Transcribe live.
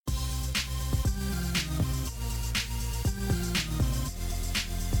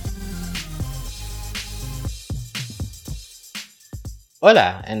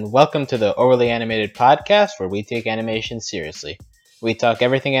Hola, and welcome to the Overly Animated Podcast where we take animation seriously. We talk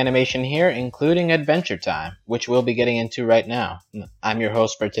everything animation here, including Adventure Time, which we'll be getting into right now. I'm your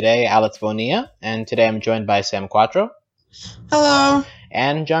host for today, Alex Bonilla, and today I'm joined by Sam Quattro. Hello.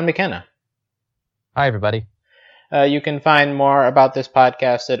 And John McKenna. Hi, everybody. You can find more about this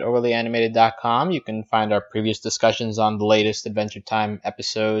podcast at overlyanimated.com. You can find our previous discussions on the latest Adventure Time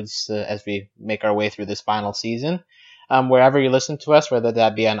episodes as we make our way through this final season. Wherever you listen to us, whether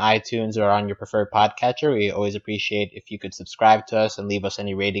that be on iTunes or on your preferred podcatcher, we always appreciate if you could subscribe to us and leave us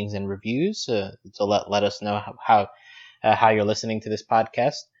any ratings and reviews to let us know how you're listening to this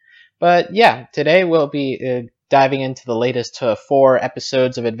podcast. But yeah, today we'll be diving into the latest 4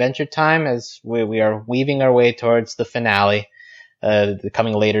 episodes of Adventure Time as we are weaving our way towards the finale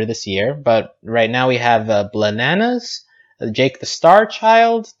coming later this year. But right now we have Bananas, Jake the Star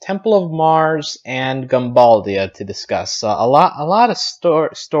Child, Temple of Mars, and Gumbaldia to discuss. A lot of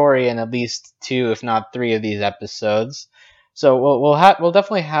story in at least 2, if not 3, of these episodes. So we'll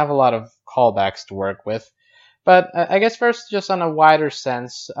definitely have a lot of callbacks to work with. But I guess first, just on a wider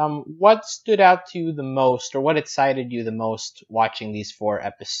sense, what stood out to you the most, or what excited you the most watching these 4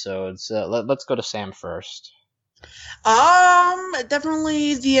 episodes? Let's go to Sam first.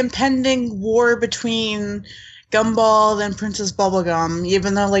 Definitely the impending war between Gumball and Princess Bubblegum,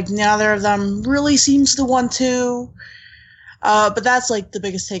 even though, neither of them really seems to want to. But that's, the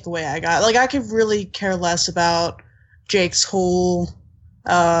biggest takeaway I got. I could really care less about Jake's whole,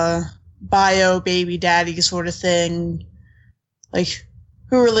 bio baby daddy sort of thing.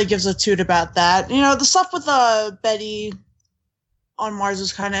 Who really gives a toot about that? The stuff with Betty on Mars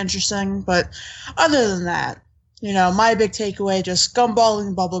was kind of interesting, but other than that, my big takeaway, just Gumball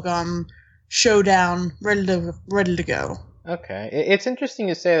and Bubblegum showdown, ready to go. Okay, it's interesting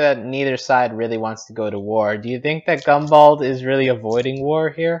you say that neither side really wants to go to war. Do you think that Gumball is really avoiding war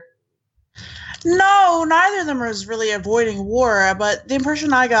here? No, neither of them is really avoiding war, but the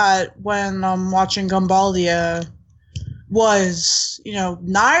impression I got when watching Gumbaldia was,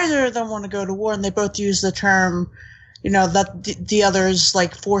 neither of them want to go to war, and they both use the term, that the other's,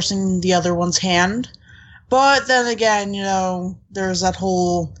 forcing the other one's hand. But then again, there's that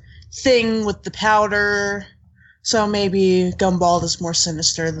whole thing with the powder, so maybe Gumball is more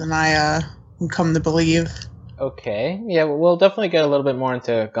sinister than I would come to believe. Okay, yeah, we'll definitely get a little bit more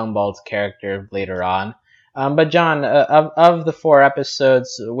into Gumball's character later on. But John, of the 4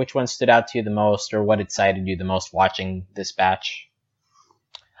 episodes, which one stood out to you the most, or what excited you the most watching this batch?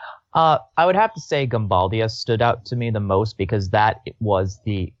 I would have to say Gumbaldia stood out to me the most because it was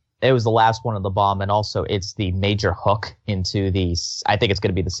the last one of the bomb, and also it's the major hook into I think it's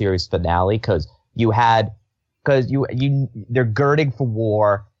going to be the series finale, because they're girding for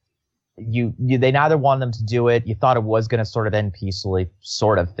war. They neither wanted them to do it. You thought it was going to sort of end peacefully,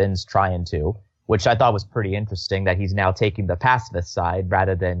 sort of. Finn's trying to, which I thought was pretty interesting, that he's now taking the pacifist side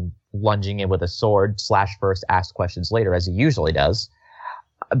rather than lunging in with a sword, slash first, ask questions later, as he usually does.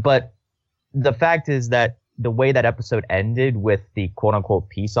 But the fact is that the way that episode ended with the quote-unquote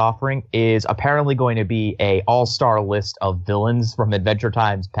peace offering is apparently going to be a all-star list of villains from Adventure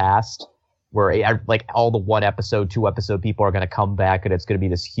Time's past, where all the 1 episode, 2 episode people are going to come back, and it's going to be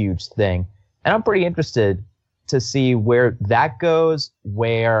this huge thing. And I'm pretty interested to see where that goes,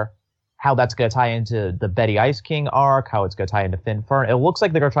 how that's going to tie into the Betty Ice King arc, how it's going to tie into Finn Fern. It looks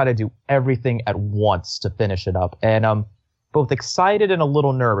like they're going to try to do everything at once to finish it up. And I'm both excited and a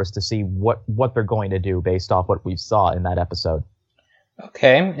little nervous to see what they're going to do based off what we saw in that episode.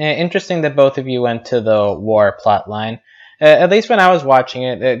 Okay, interesting that both of you went to the war plotline. At least when I was watching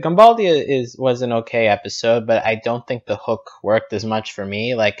it, Gumbaldia was an okay episode, but I don't think the hook worked as much for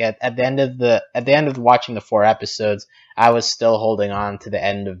me. At the end of watching the 4 episodes, I was still holding on to the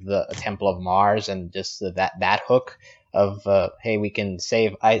end of the Temple of Mars and just that hook of hey, we can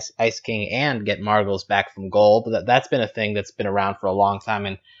save Ice King and get Margles back from gold. That's been a thing that's been around for a long time,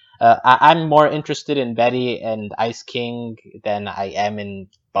 and I'm more interested in Betty and Ice King than I am in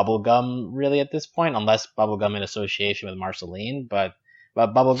Bubblegum, really, at this point, unless Bubblegum in association with Marceline. But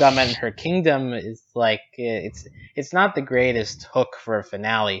Bubblegum and her kingdom is it's not the greatest hook for a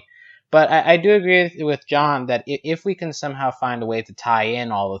finale. But I do agree with John that if we can somehow find a way to tie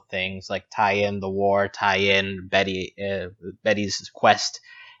in all the things, like tie in the war, tie in Betty's quest,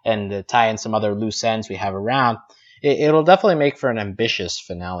 and tie in some other loose ends we have around, it'll definitely make for an ambitious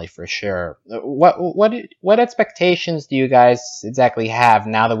finale for sure. What expectations do you guys exactly have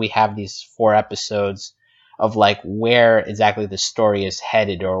now that we have these 4 episodes of where exactly the story is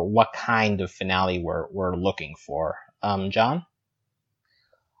headed, or what kind of finale we're looking for? John?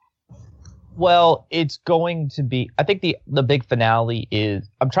 Well, it's going to be. I think the big finale is.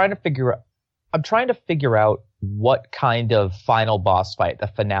 I'm trying to figure out what kind of final boss fight the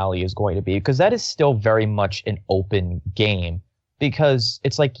finale is going to be, because that is still very much an open game. Because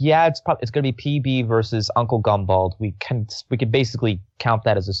it's like, yeah, it's going to be PB versus Uncle Gumball. We can basically count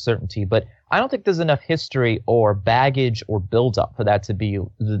that as a certainty. But I don't think there's enough history or baggage or build up for that to be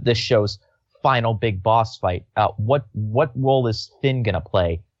this show's final big boss fight. What role is Finn going to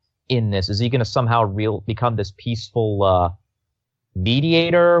play in this? Is he going to somehow become this peaceful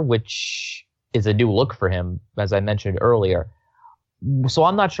mediator, which is a new look for him, as I mentioned earlier? So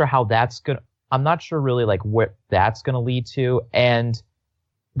I'm not sure how I'm not sure really like what that's going to lead to. And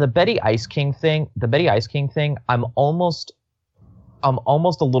the Betty Ice King thing, I'm almost a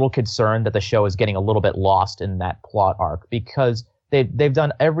little concerned that the show is getting a little bit lost in that plot arc, because they've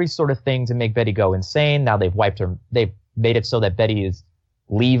done every sort of thing to make Betty go insane. Now they've made it so that Betty is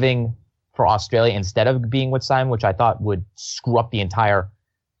leaving for Australia instead of being with Simon, which I thought would screwed up the entire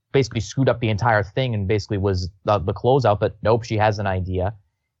thing and basically was the closeout. But nope, she has an idea.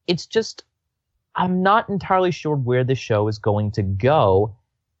 It's just, I'm not entirely sure where the show is going to go.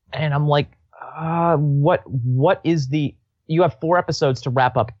 And I'm like, what is you have 4 episodes to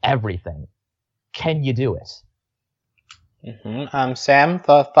wrap up everything. Can you do it? Mm-hmm. Sam,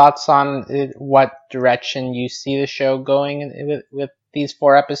 thoughts on what direction you see the show going with these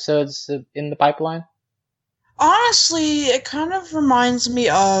 4 episodes in the pipeline? Honestly, it kind of reminds me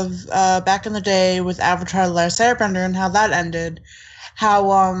of back in the day with Avatar: The Last Airbender and how that ended.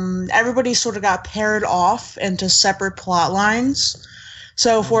 How everybody sort of got paired off into separate plot lines.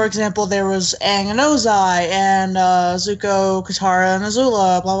 So, for example, there was Aang and Ozai, and Zuko, Katara, and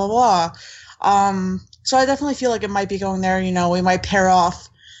Azula, blah, blah, blah. So I definitely feel like it might be going there. You know, we might pair off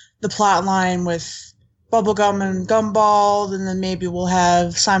the plot line with Bubblegum and Gumball, and then maybe we'll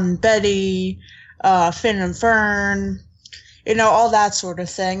have Simon and Betty, Finn and Fern, you know, all that sort of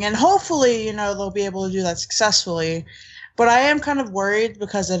thing. And hopefully, you know, they'll be able to do that successfully. But I am kind of worried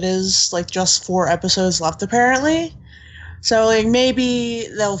because it is, like, just 4 episodes left, apparently. So, like, maybe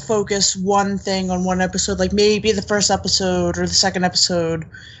they'll focus one thing on one episode. Like, maybe the first episode or the second episode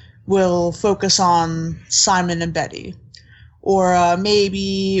will focus on Simon and Betty. Or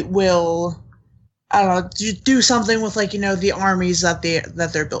maybe we'll, I don't know, do something with, like, you know, the armies that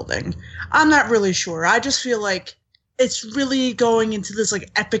they're building. I'm not really sure. I just feel like it's really going into this, like,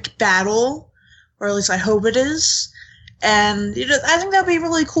 epic battle. Or at least I hope it is. And, you know, I think that'd be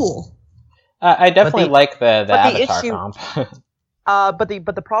really cool. I definitely like the Avatar comp. But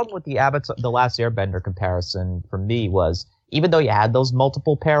the problem with the Last Airbender comparison for me was, even though you had those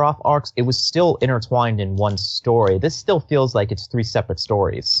multiple pair-off arcs, it was still intertwined in one story. This still feels like it's 3 separate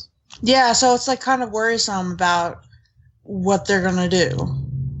stories. Yeah, so it's like kind of worrisome about what they're gonna do.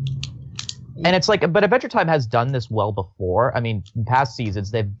 And it's like, but Adventure Time has done this well before. I mean, in past seasons,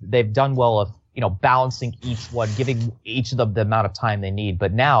 they've done well of, you know, balancing each one, giving each of them the amount of time they need.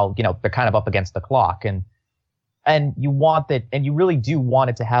 But now, you know, they're kind of up against the clock, and you want that, and you really do want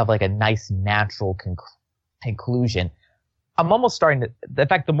it to have like a nice natural conclusion. I'm almost starting to, in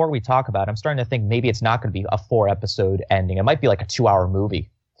fact, the more we talk about it, I'm starting to think maybe it's not going to be a 4 episode ending. It might be like a 2-hour movie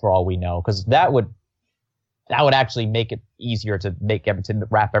for all we know, because that would actually make it easier to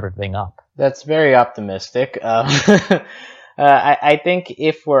wrap everything up. That's very optimistic. I think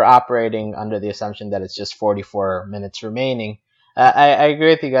if we're operating under the assumption that it's just 44 minutes remaining, I agree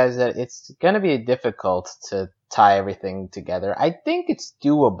with you guys that it's going to be difficult to tie everything together. I think it's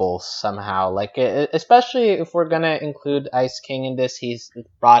doable somehow, like especially if we're going to include Ice King in this. He's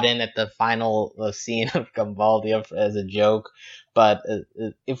brought in at the final scene of Gumbaldia as a joke, but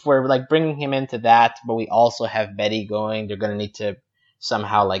if we're like bringing him into that, but we also have Betty going, they're going to need to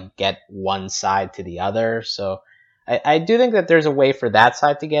somehow like get one side to the other. So I do think that there's a way for that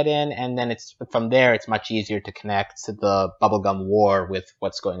side to get in, and then it's from there it's much easier to connect to the Bubblegum War with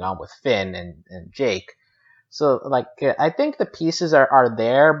what's going on with Finn and Jake. So like I think the pieces are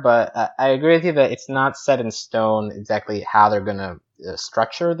there, but I agree with you that it's not set in stone exactly how they're gonna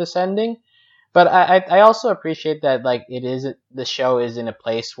structure this ending. But I also appreciate that like the show is in a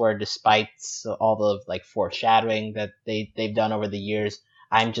place where, despite all the like foreshadowing that they've done over the years,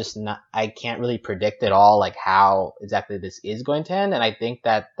 I can't really predict at all like how exactly this is going to end, and I think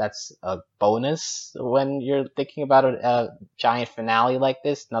that that's a bonus when you're thinking about a giant finale like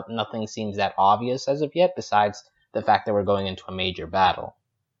this. Nothing seems that obvious as of yet, besides the fact that we're going into a major battle.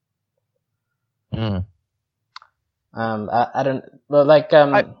 Mm. I don't like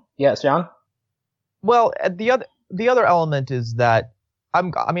yes, John. Well, the other element is that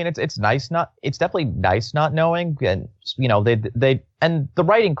I mean, it's nice not. It's definitely nice not knowing, and they and the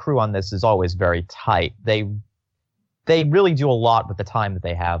writing crew on this is always very tight. They really do a lot with the time that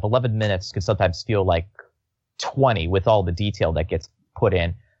they have. 11 minutes can sometimes feel like 20 with all the detail that gets put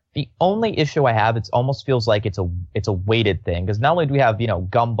in. The only issue I have, it almost feels like it's a weighted thing, because not only do we have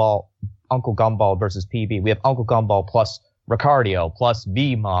Gumball, Uncle Gumball versus PB, we have Uncle Gumball plus Ricardio plus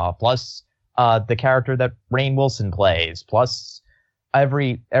Vima plus the character that Rainn Wilson plays plus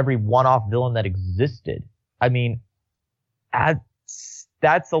every one-off villain that existed. I mean,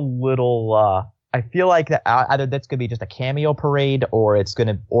 that's a little. I feel like that either that's gonna be just a cameo parade, or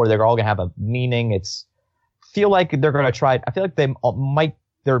they're all gonna have a meaning. I feel like they're gonna try. I feel like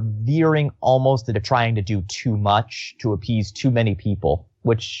they're veering almost into trying to do too much to appease too many people,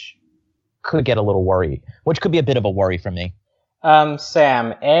 which could get a little worried. Which could be a bit of a worry for me.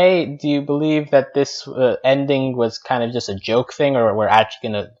 Sam, A, do you believe that this ending was kind of just a joke thing, or we're actually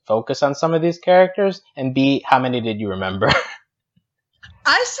going to focus on some of these characters? And B, how many did you remember?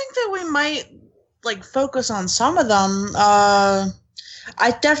 I think that we might focus on some of them. I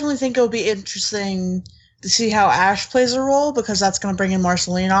definitely think it'll be interesting to see how Ash plays a role, because that's going to bring in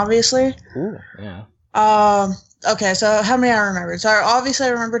Marceline, obviously. Ooh, yeah. Okay, so how many I remembered? So obviously I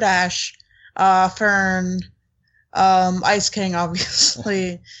remembered Ash, Fern, Ice King,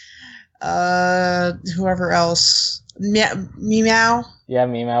 obviously. Whoever else. Meow. Yeah,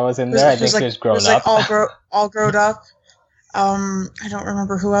 Meow was in there. I think he was grown up. All grown up. I don't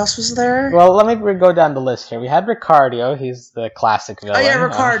remember who else was there. Well, let me go down the list here. We had Ricardio. He's the classic villain. Oh, yeah,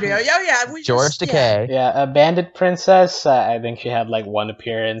 Ricardio. Yeah. George Takei. Yeah, a Bandit Princess. I think she had one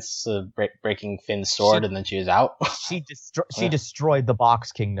appearance breaking Finn's sword, and then she was out. She destroyed the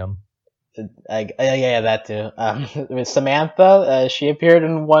Box Kingdom. Yeah, that too. With Samantha, she appeared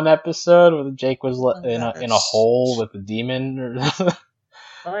in one episode where Jake was in a hole with a demon.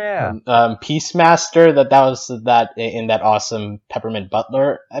 Oh yeah. Peacemaster, that was in that awesome Peppermint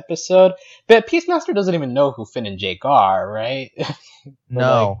Butler episode. But Peacemaster doesn't even know who Finn and Jake are, right?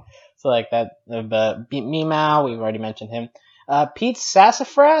 No. That. Meow, we've already mentioned him. Pete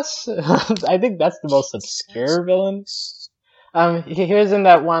Sassafras, I think that's the most obscure villain. He was in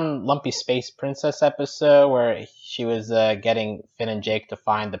that one Lumpy Space Princess episode where she was getting Finn and Jake to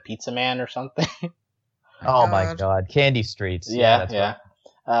find the Pizza Man or something. Oh my god, Candy Streets. Yeah. Right.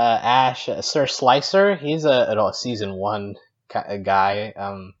 Ash, Sir Slicer, he's a season 1 guy.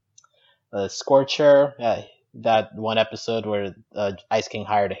 Scorcher, that one episode where Ice King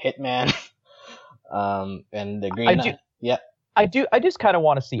hired a hitman. And the Green. I just kind of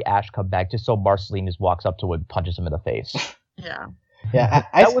want to see Ash come back, just so Marceline just walks up to him and punches him in the face. Yeah. Yeah,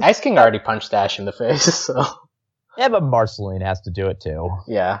 Ice King already punched Ash in the face, so. Yeah, but Marceline has to do it too.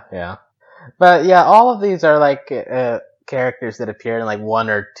 Yeah. But yeah, all of these are characters that appear in 1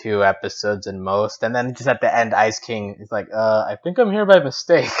 or 2 episodes in most, and then just at the end, Ice King is I think I'm here by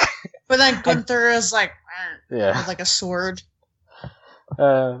mistake. But then Gunther is with a sword.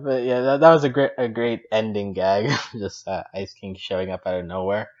 But yeah, that was a great ending gag, just Ice King showing up out of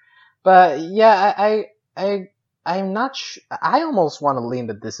nowhere. But yeah, I'm not sure. I almost want to lean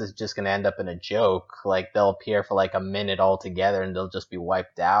that this is just going to end up in a joke. They'll appear for a minute altogether and they'll just be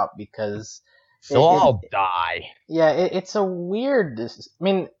wiped out because they'll all die. Yeah, it's a weird. I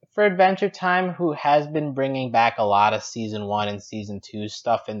mean, for Adventure Time, who has been bringing back a lot of season 1 and season 2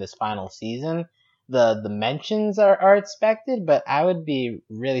 stuff in this final season, the mentions are expected, but I would be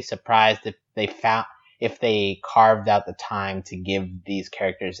really surprised if they carved out the time to give these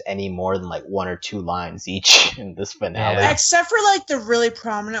characters any more than 1 or 2 lines each in this finale. Yeah. Except for the really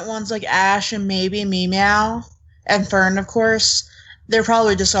prominent ones like Ash and maybe Meow and Fern, of course. They're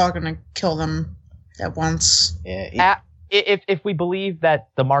probably just all gonna kill them at once. Yeah. If we believe that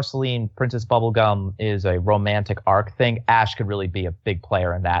the Marceline Princess Bubblegum is a romantic arc thing, Ash could really be a big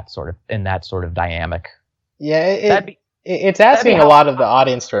player in that sort of dynamic. Yeah, it's asking a lot of the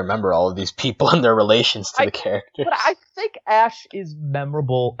audience to remember all of these people and their relations to the characters. But I think Ash is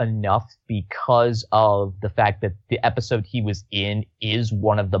memorable enough because of the fact that the episode he was in is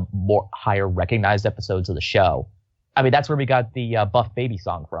one of the more higher recognized episodes of the show. I mean, that's where we got the Buff Baby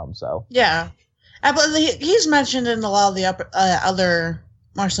song from, so. Yeah. But he's mentioned in a lot of the other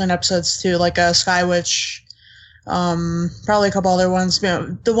Marceline episodes, too, like Sky Witch, probably a couple other ones,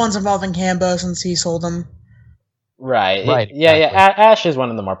 the ones involving Cambo since he sold them. Right. Exactly. Ash is one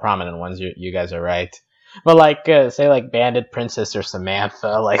of the more prominent ones. You guys are right. But say Bandit Princess or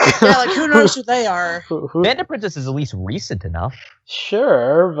Samantha, who knows who they are? Who? Bandit Princess is at least recent enough.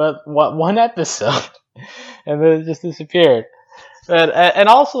 Sure, but one episode, and then it just disappeared. But and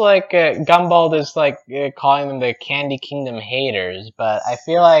also like Gumball is like calling them the Candy Kingdom haters, but I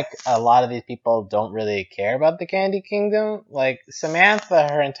feel like a lot of these people don't really care about the Candy Kingdom. Like Samantha,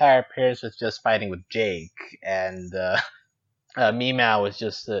 her entire appearance was just fighting with Jake, and Meow was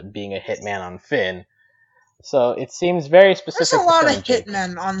just being a hitman on Finn. So it seems very specific. There's a lot to of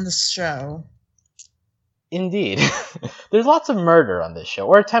hitmen on this show. Indeed, there's lots of murder on this show,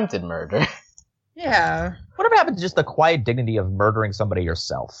 or attempted murder. Yeah. Whatever happened to just the quiet dignity of murdering somebody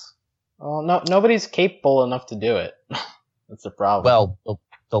yourself? Well, no, nobody's capable enough to do it. That's the problem. Well,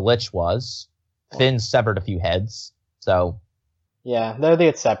 the Lich was. Finn severed a few heads, so... Yeah, they're the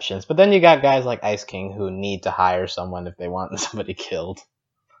exceptions. But then you got guys like Ice King who need to hire someone if they want somebody killed.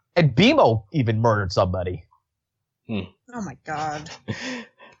 And Beemo even murdered somebody. Oh my god.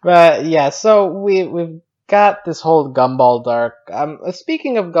 But yeah, so we've got this whole Gumball arc.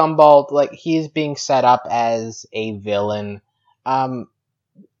 Speaking of Gumball, like he's being set up as a villain.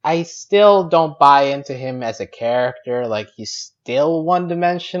 I still don't buy into him as a character. Like he's still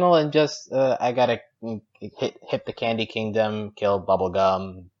one-dimensional and just I gotta hit the Candy Kingdom, kill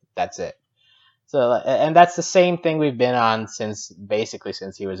Bubblegum. That's it. So and that's the same thing we've been on since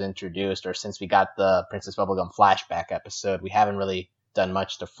he was introduced, or since we got the Princess Bubblegum flashback episode. We haven't really done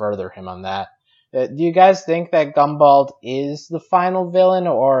much to further him on that. Do you guys think that Gumball is the final villain,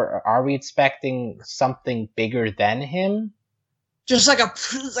 or are we expecting something bigger than him? Just like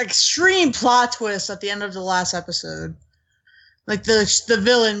extreme plot twist at the end of the last episode. Like the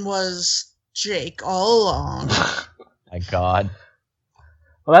villain was Jake all along. My God.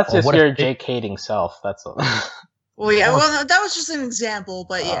 Well, that's just your Jake hating self. That's all. Well, yeah. Well, that was just an example,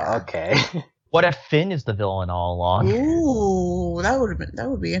 but yeah. Okay. What if Finn is the villain all along? Ooh, that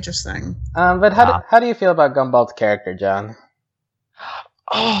would be interesting. But how do you feel about Gumball's character, John?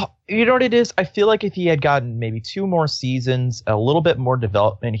 Oh, you know what it is? I feel like if he had gotten maybe 2 more seasons, a little bit more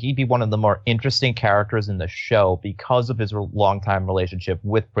development, he'd be one of the more interesting characters in the show because of his long-time relationship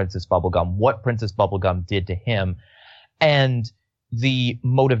with Princess Bubblegum, what Princess Bubblegum did to him, and the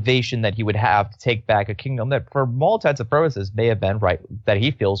motivation that he would have to take back a kingdom that, for all intents and purposes, may have been right, that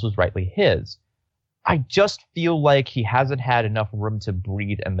he feels was rightly his. I just feel like he hasn't had enough room to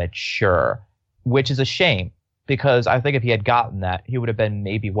breed and mature, which is a shame. Because I think if he had gotten that, he would have been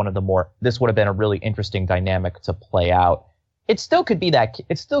maybe this would have been a really interesting dynamic to play out. It still could be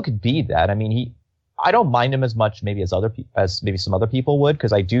that. I mean, I don't mind him as much maybe as maybe some other people would,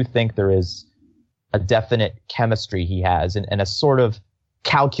 because I do think there is a definite chemistry he has and a sort of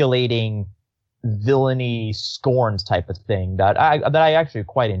calculating villainy scorns type of thing that I actually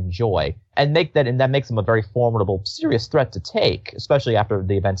quite enjoy, and that makes him a very formidable, serious threat to take, especially after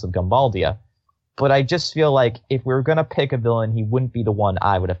the events of Gumbaldia. But I just feel like if we were going to pick a villain, he wouldn't be the one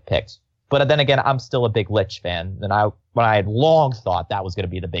I would have picked. But then again, I'm still a big Lich fan, and I had long thought that was going to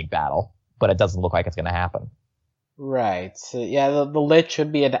be the big battle, but it doesn't look like it's going to happen. Right. So, yeah, the Lich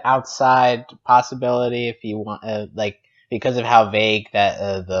would be an outside possibility if you want, because of how vague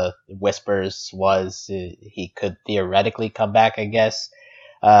that the Whispers was, he could theoretically come back, I guess.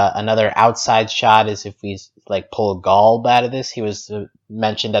 Another outside shot is if we pull Gulb out of this. He was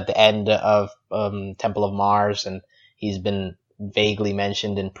mentioned at the end of Temple of Mars, and he's been vaguely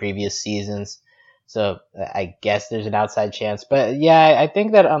mentioned in previous seasons. So I guess there's an outside chance. But yeah, I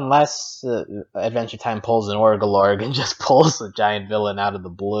think that unless Adventure Time pulls an Orgolorg and just pulls a giant villain out of the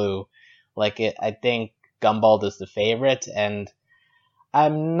blue, I think Gumball is the favorite, and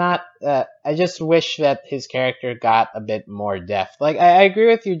I'm not. I just wish that his character got a bit more depth. I agree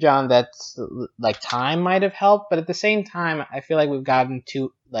with you, John, that time might have helped, but at the same time, I feel like we've gotten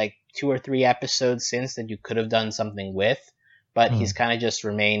 2 or 3 episodes since that you could have done something with, but he's kind of just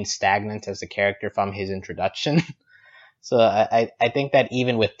remained stagnant as a character from his introduction. So I think that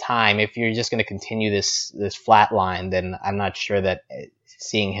even with time, if you're just going to continue this flat line, then I'm not sure that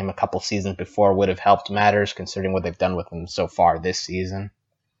seeing him a couple seasons before would have helped matters, considering what they've done with him so far this season.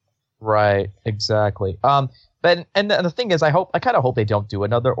 Right, exactly. But the thing is, I kind of hope they don't do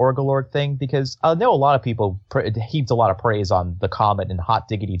another Orgolorg thing, because I know a lot of people heaped a lot of praise on the Comet and Hot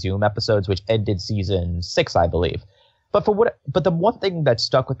Diggity Doom episodes, which ended season 6, I believe. But the one thing that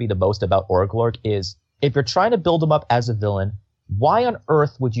stuck with me the most about Orgolorg is, if you're trying to build him up as a villain, why on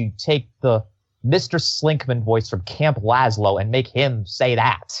earth would you take the Mr. Slinkman voice from Camp Lazlo and make him say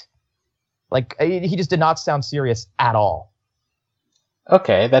that? He just did not sound serious at all.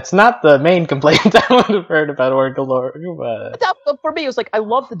 Okay, that's not the main complaint I would have heard about Orgolorg, but for me, it was I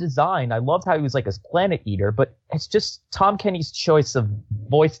love the design. I loved how he was a planet eater, but it's just Tom Kenny's choice of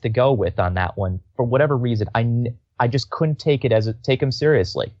voice to go with on that one. For whatever reason, I just couldn't take him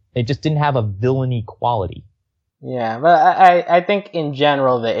seriously. It just didn't have a villainy quality. Yeah, but I think in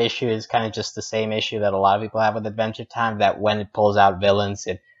general the issue is kind of just the same issue that a lot of people have with Adventure Time, that when it pulls out villains,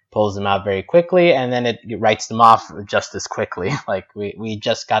 it pulls them out very quickly, and then it writes them off just as quickly. Like we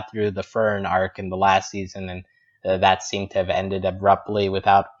just got through the Fern arc in the last season, and that seemed to have ended abruptly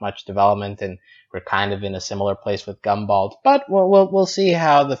without much development, and we're kind of in a similar place with Gumball. But we'll see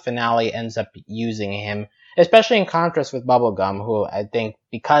how the finale ends up using him, especially in contrast with Bubblegum, who I think,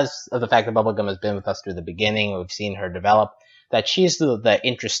 because of the fact that Bubblegum has been with us through the beginning, we've seen her develop, that she's the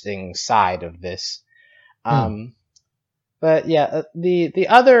interesting side of this. But yeah, the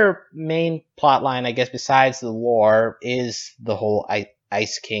other main plot line, I guess, besides the war, is the whole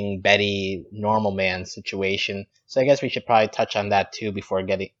Ice King Betty normal man situation. So I guess we should probably touch on that too before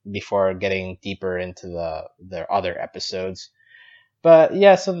getting deeper into their other episodes. But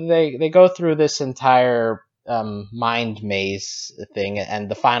yeah, so they go through this entire mind maze thing, and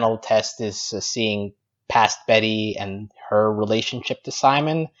the final test is seeing past Betty and her relationship to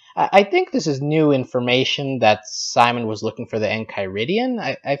Simon. I think this is new information that Simon was looking for the Enchiridion.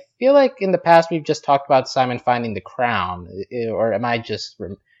 I feel like in the past we've just talked about Simon finding the crown, or am I just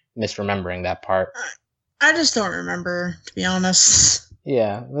misremembering that part? I just don't remember, to be honest.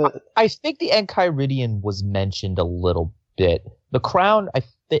 Yeah. I think the Enchiridion was mentioned a little bit. The crown,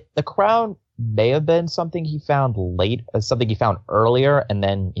 the crown may have been something he found late, something he found earlier, and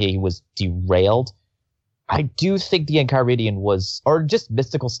then he was derailed. I do think the Enchiridion was, or just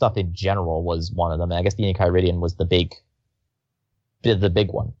mystical stuff in general was one of them. And I guess the Enchiridion was the big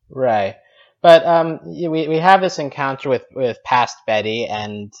one. Right. But we have this encounter with past Betty,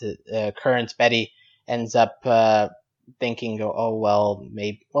 and current Betty ends up thinking, oh well,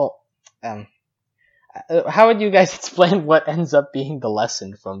 maybe. Well, how would you guys explain what ends up being the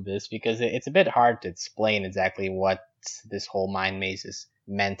lesson from this? Because it's a bit hard to explain exactly what this whole mind maze is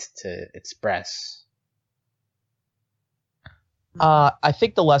meant to express. I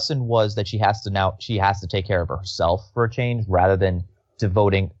think the lesson was that she has to take care of herself for a change, rather than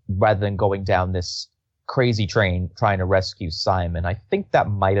going down this crazy train trying to rescue Simon. I think that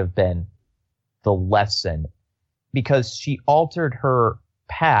might have been the lesson, because she altered her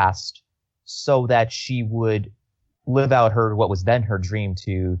past so that she would live out what was then her dream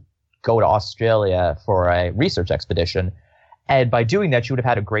to go to Australia for a research expedition. And by doing that, she would have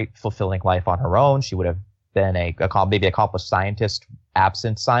had a great, fulfilling life on her own. She would have been maybe accomplished scientist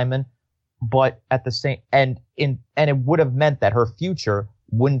absent Simon, but at the same and it would have meant that her future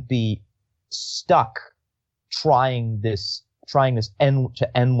wouldn't be stuck trying this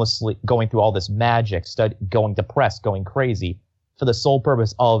endlessly going through all this magic, going depressed, going crazy, for the sole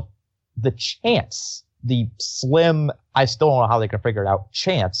purpose of the chance, the slim, I still don't know how they can figure it out,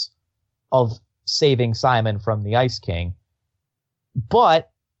 chance of saving Simon from the Ice King.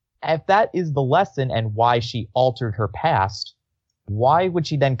 But if that is the lesson and why she altered her past, why would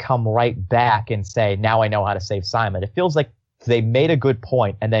she then come right back and say, now I know how to save Simon? It feels like they made a good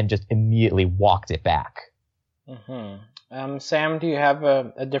point and then just immediately walked it back. Mm-hmm. Sam, do you have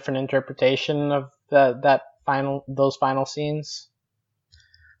a different interpretation of those final scenes?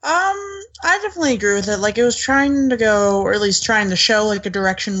 I definitely agree with it. Like, it was trying to go, or at least trying to show, like, a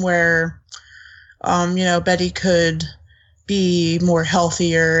direction where, Betty could be more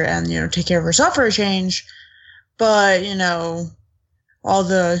healthier and, take care of herself for a change. But, all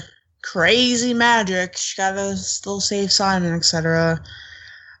the crazy magic, she gotta still save Simon, etc.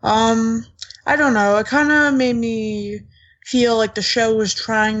 I don't know. It kind of made me feel like the show was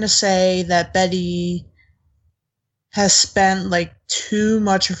trying to say that Betty has spent, like, too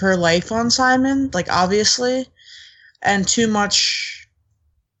much of her life on Simon, like, obviously, and too much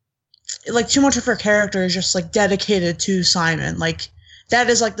of her character is just, like, dedicated to Simon. Like, that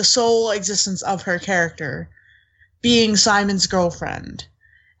is, like, the sole existence of her character, being Simon's girlfriend,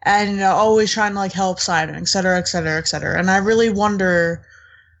 and, always trying to, like, help Simon, etc., etc., etc. And I really wonder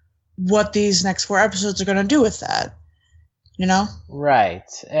what these next 4 episodes are going to do with that. Right,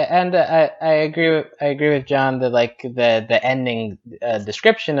 and I agree with John that, like, the ending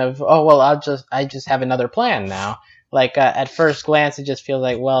description of, oh well, I just have another plan now. Like, at first glance, it just feels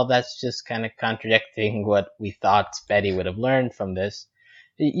like, well, that's just kind of contradicting what we thought Betty would have learned from this.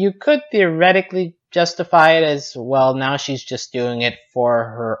 You could theoretically justify it as, well, now she's just doing it for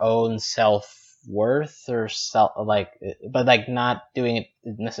her own self-worth, or but not doing it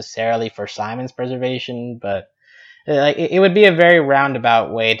necessarily for Simon's preservation. But it would be a very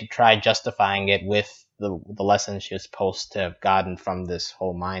roundabout way to try justifying it with the lessons she was supposed to have gotten from this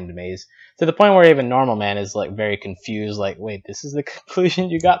whole mind maze, to the point where even Normal Man is, like, very confused, like, wait, this is the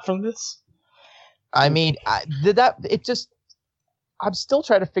conclusion you got from this? I mean, I'm still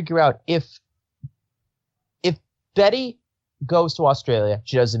trying to figure out if Betty goes to Australia.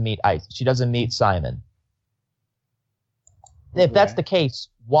 She doesn't meet Ice. She doesn't meet Simon. If that's the case,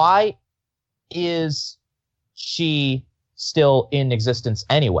 why is she still in existence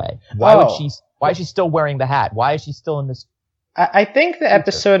anyway? Why is she still wearing the hat? Why is she still in this? I think the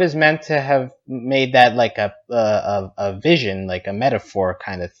episode is meant to have made that like a vision, like a metaphor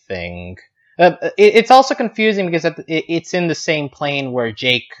kind of thing. It's also confusing because it's in the same plane where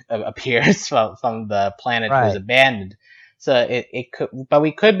Jake appears from the planet Right. was abandoned. So it could, but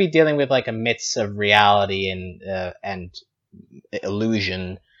we could be dealing with like a mix of reality and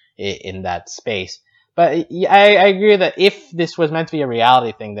illusion in that space. But I agree that if this was meant to be a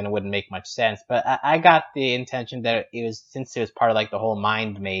reality thing, then it wouldn't make much sense. But I got the intention that it was, since it was part of like the whole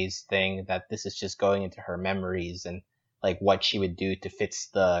mind maze thing, that this is just going into her memories and like what she would do to fix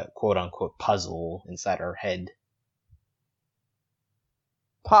the quote unquote puzzle inside her head.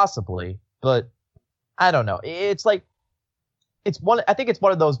 Possibly, but I don't know. It's like I think it's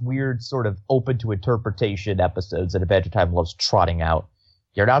one of those weird sort of open to interpretation episodes that Adventure Time loves trotting out.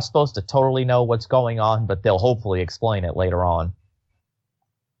 You're not supposed to totally know what's going on, but they'll hopefully explain it later on.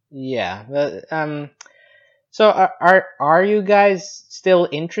 Yeah. So are you guys still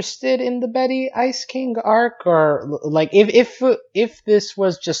interested in the Betty Ice King arc, or like if this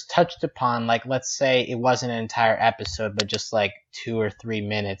was just touched upon, like let's say it wasn't an entire episode but just like 2 or 3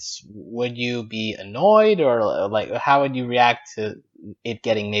 minutes, would you be annoyed, or like how would you react to it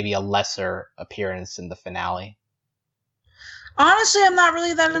getting maybe a lesser appearance in the finale? Honestly, I'm not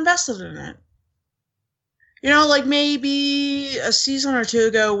really that invested in it. You know, like maybe a season or two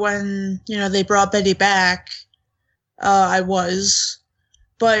ago when, they brought Betty back, I was.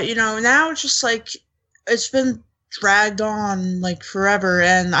 But, now it's just like, it's been dragged on like forever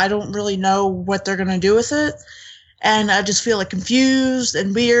and I don't really know what they're going to do with it. And I just feel like confused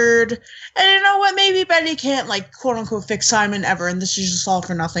and weird. And you know what? Maybe Betty can't like quote unquote fix Simon ever and this is just all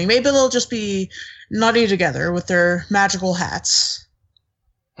for nothing. Maybe they'll just be nutty together with their magical hats.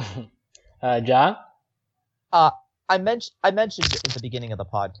 John? I mentioned at the beginning of the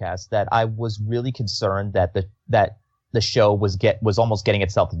podcast that I was really concerned that the show was almost getting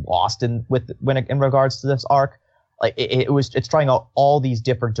itself lost in regards to this arc. Like it's trying out all these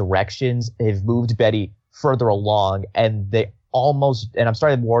different directions. They've moved Betty further along, and I'm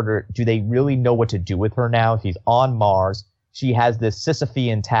starting to wonder, do they really know what to do with her now? She's on Mars. She has this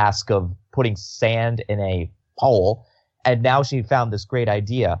Sisyphean task of putting sand in a hole, and now she found this great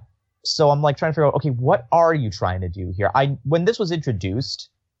idea. So I'm like trying to figure out, okay, what are you trying to do here? When this was introduced,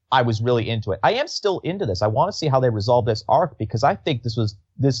 I was really into it. I am still into this. I want to see how they resolve this arc because I think this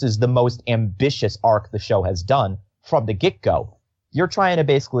is the most ambitious arc the show has done from the get-go. You're trying to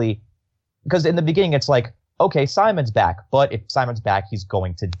basically, because in the beginning it's like, okay, Simon's back, but if Simon's back, he's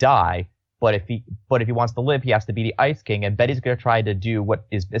going to die. But if he wants to live, he has to be the Ice King, and Betty's going to try to do what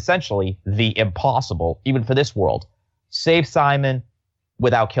is essentially the impossible, even for this world: save Simon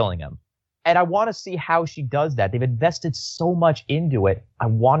without killing him. And I want to see how she does that. They've invested so much into it. I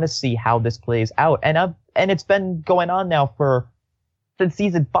want to see how this plays out. And it's been going on now since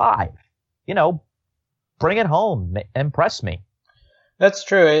season 5. Bring it home, impress me. That's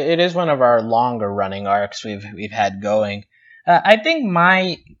true. It is one of our longer running arcs we've had going. I think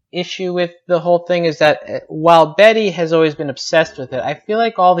my issue with the whole thing is that while Betty has always been obsessed with it, I feel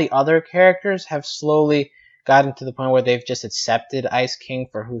like all the other characters have slowly gotten to the point where they've just accepted Ice King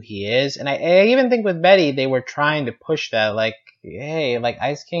for who he is. And I even think with Betty, they were trying to push that, like, hey, like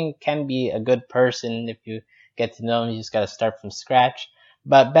Ice King can be a good person if you get to know him. You just got to start from scratch.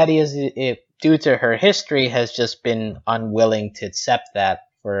 But Betty, due to her history, has just been unwilling to accept that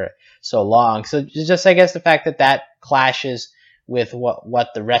for so long. So just, I guess, the fact that clashes with what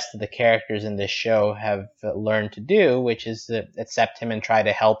the rest of the characters in this show have learned to do, which is to accept him and try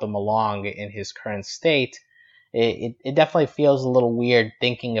to help him along in his current state. It definitely feels a little weird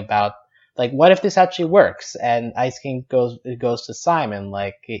thinking about, like, what if this actually works and Ice King goes to Simon?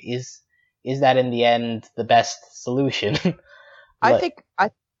 Like, is that in the end the best solution? I think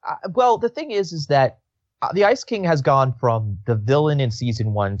well, the thing is that the Ice King has gone from the villain in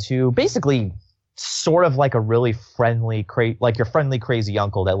season 1 to basically sort of like a really friendly, like your friendly crazy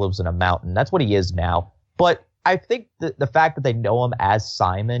uncle that lives in a mountain. That's what he is now. But I think the fact that they know him as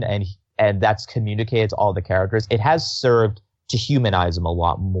Simon and that's communicated to all the characters, it has served to humanize him a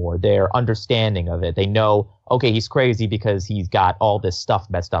lot more. Their understanding of it. They know, okay, he's crazy because he's got all this stuff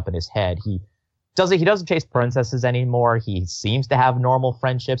messed up in his head. He doesn't chase princesses anymore. He seems to have normal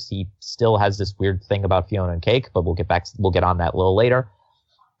friendships. He still has this weird thing about Fiona and Cake, but we'll get on that a little later.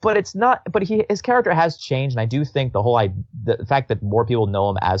 but it's not. But his character has changed, and I do think the fact that more people know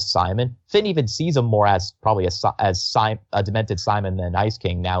him as Simon. Finn even sees him more as probably a demented Simon than Ice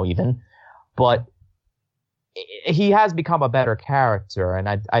King now, even. But he has become a better character, and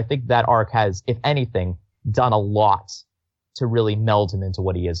I think that arc has, if anything, done a lot to really meld him into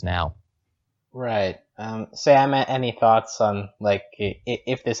what he is now. Right. Sam, any thoughts on like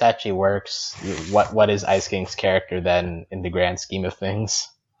if this actually works? What is Ice King's character then in the grand scheme of things?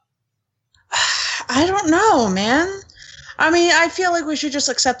 I don't know, man. I mean, I feel like we should just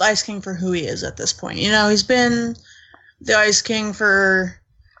accept Ice King for who he is at this point. You know, he's been the Ice King for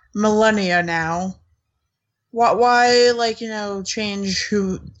millennia now. Why, like, you know, change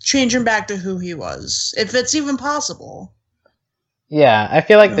him back to who he was, if it's even possible? Yeah, I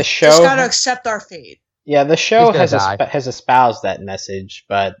feel like the show just gotta accept our fate. Yeah, the show has espoused that message,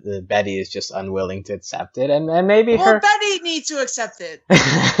 but Betty is just unwilling to accept it, and maybe Betty needs to accept it.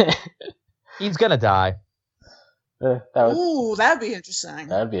 He's gonna die. Ooh, that'd be interesting.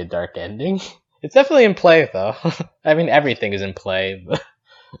 That would be a dark ending. It's definitely in play, though. I mean, everything is in play,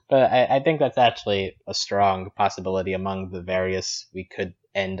 but I think that's actually a strong possibility among the various we could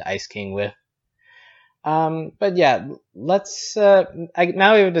end Ice King with. But yeah, let's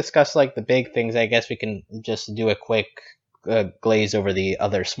now we've discussed like the big things. I guess we can just do a quick glaze over the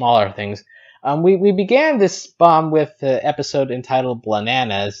other smaller things. We began this bomb with the episode entitled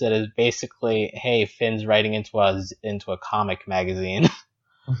Blananas. That is basically, hey, Finn's writing into a comic magazine.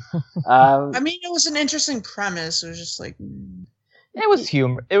 I mean, it was an interesting premise. It was just like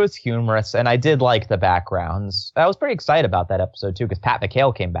it was humorous, and I did like the backgrounds. I was pretty excited about that episode too because Pat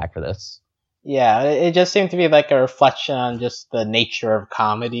McHale came back for this. Yeah, it just seemed to be like a reflection on just the nature of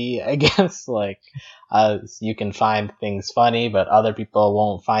comedy, I guess. Like, you can find things funny, but other people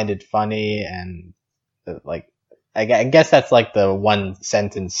won't find it funny, and like, I guess that's like the one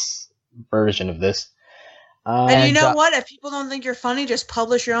sentence version of this. And you know what? If people don't think you're funny, just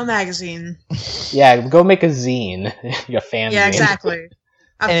publish your own magazine. Yeah, go make a zine, your fanzine. Yeah, exactly.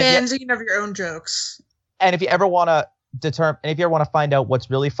 A fanzine of your own jokes. And if you ever want to find out what's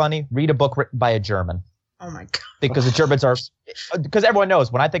really funny, read a book written by a German. Oh my god! Because the Germans because everyone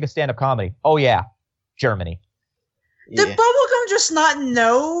knows when I think of stand-up comedy, oh yeah, Germany. Did Bubblegum just not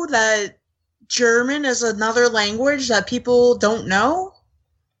know that German is another language that people don't know?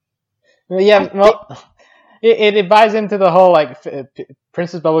 Yeah, well, it buys into the whole like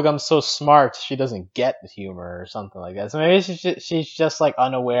Princess Bubblegum's so smart she doesn't get the humor or something like that. So maybe she's just like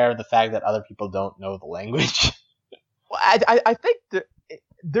unaware of the fact that other people don't know the language. Well, I think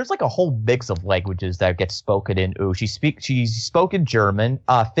there's like a whole mix of languages that get spoken in Ooh. She spoke in German.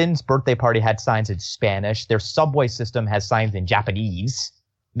 Finn's birthday party had signs in Spanish. Their subway system has signs in Japanese.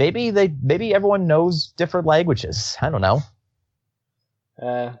 Maybe everyone knows different languages. I don't know.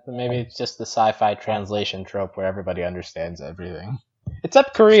 Maybe it's just the sci-fi translation trope where everybody understands everything.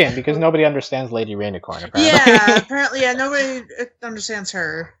 Except Korean, because nobody understands Lady Rainicorn, apparently. Yeah, apparently, yeah, nobody understands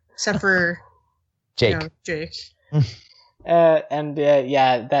her, except for Jake. You know, Jake.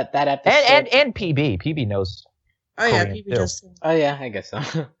 Yeah, that episode... And PB. PB knows Oh, yeah, Korean PB too. does. Oh, yeah, I guess so.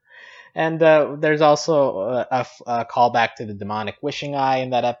 And there's also a callback to the demonic wishing eye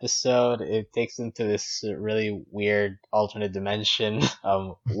in that episode. It takes into this really weird alternate dimension,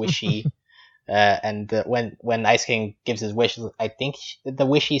 wishy. And when Ice King gives his wish, I think the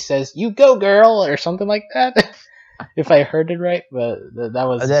wishy says, "You go, girl," or something like that. If I heard it right, but that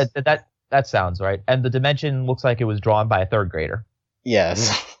was that sounds right. And the dimension looks like it was drawn by a third grader.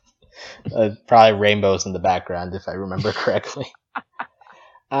 Yes, probably rainbows in the background, if I remember correctly.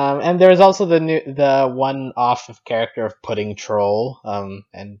 And there's also the one-off character of Pudding Troll,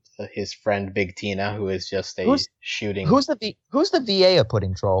 and his friend Big Tina, who is just shooting. Who's the VA of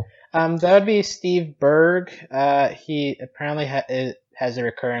Pudding Troll? That would be Steve Berg. He apparently has a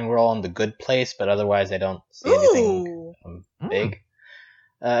recurring role in The Good Place, but otherwise I don't see anything big.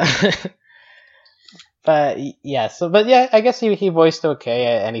 But yeah, I guess he voiced okay.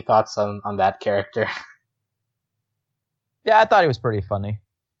 Any thoughts on that character? Yeah, I thought he was pretty funny.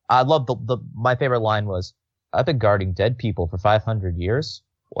 I love my favorite line was, "I've been guarding dead people for 500 years.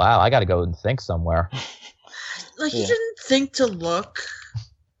 Wow, I got to go and think somewhere." Like, he didn't think to look.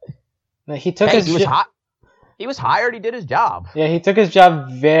 He took he was hired. He did his job. Yeah, he took his job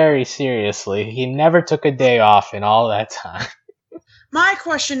very seriously. He never took a day off in all that time. My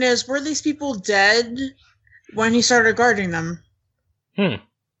question is, were these people dead when he started guarding them? I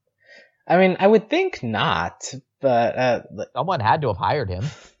mean, I would think not, but someone had to have hired him.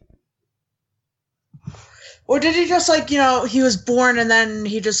 Or did he just, like, you know, he was born and then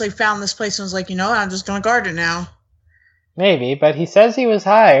he just, like, found this place and was like, you know, I'm just going to guard it now? Maybe, but he says he was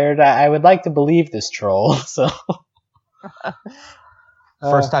hired. I would like to believe this troll. So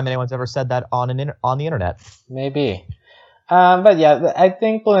First time anyone's ever said that on the internet. maybe. But yeah, I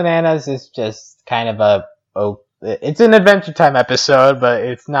think Bananas is just kind of it's an Adventure Time episode, but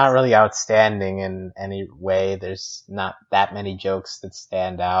it's not really outstanding in any way. There's not that many jokes that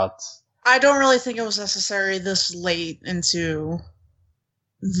stand out. I don't really think it was necessary this late into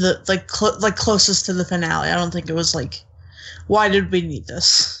the closest to the finale. I don't think it was like, why did we need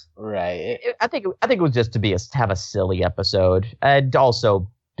this? Right. I think it was just to have a silly episode, and also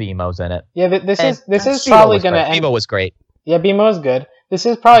BMO's in it. Yeah, this is BMO probably was going to great. end. BMO was great. Yeah, BMO's good. This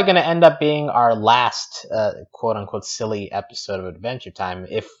is probably going to end up being our last quote unquote silly episode of Adventure Time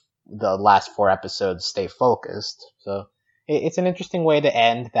if the last 4 episodes stay focused. So it's an interesting way to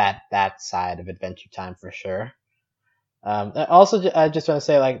end that side of Adventure Time for sure. Also, I just want to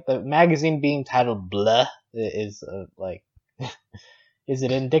say, like, the magazine being titled "Blah" is like, is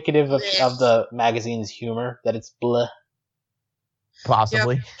it indicative of the magazine's humor that it's blah?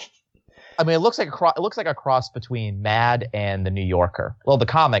 Possibly. Yep. I mean, it looks like a cross between Mad and the New Yorker. Well, the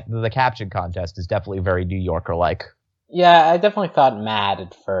caption contest is definitely very New Yorker-like. Yeah, I definitely thought Mad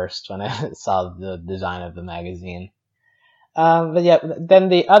at first when I saw the design of the magazine. But yeah, then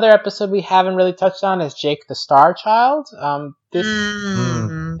the other episode we haven't really touched on is Jake the Star Child.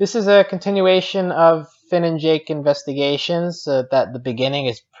 This is a continuation of Finn and Jake investigations. That the beginning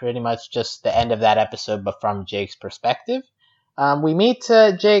is pretty much just the end of that episode, but from Jake's perspective. We meet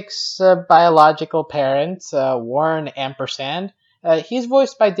Jake's biological parents, Warren Ampersand. He's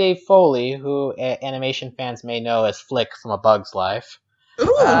voiced by Dave Foley, who animation fans may know as Flick from A Bug's Life.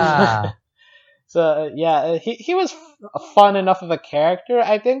 Ooh. So yeah, he was fun enough of a character.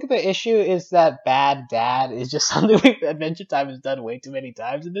 I think the issue is that Bad Dad is just something Adventure Time has done way too many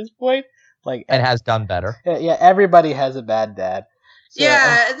times at this point. Like, and has done better. Yeah, everybody has a bad dad. So,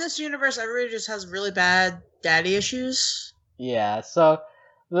 yeah, in this universe, everybody just has really bad daddy issues. Yeah, so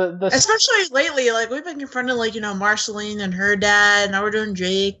the especially lately, like we've been confronting like Marceline and her dad. Now we're doing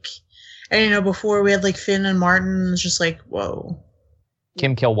Jake, and before we had like Finn and Martin. It's just like whoa.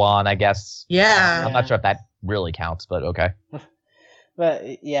 Kim Kil-won, I guess. Yeah. I'm not sure if that really counts, but okay.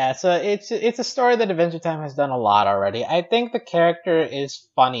 But yeah, so it's a story that Adventure Time has done a lot already. I think the character is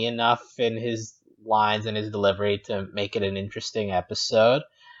funny enough in his lines and his delivery to make it an interesting episode.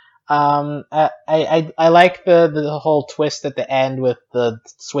 I like the whole twist at the end with the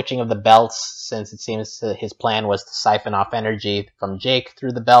switching of the belts, since it seems his plan was to siphon off energy from Jake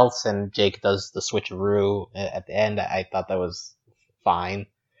through the belts, and Jake does the switcheroo at the end. I thought that was fine.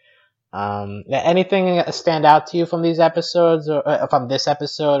 Anything stand out to you from these episodes, or from this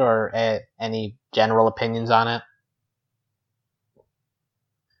episode, or any general opinions on it?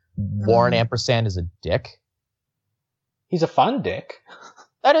 Warren Ampersand is a dick. He's a fun dick.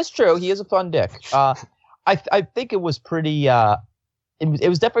 That is true. He is a fun dick. I think it was pretty. It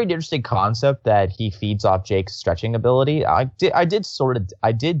was definitely an interesting concept that he feeds off Jake's stretching ability. I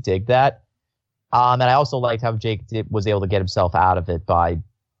did dig that. And I also liked how Jake was able to get himself out of it by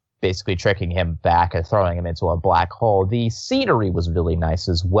basically tricking him back and throwing him into a black hole. The scenery was really nice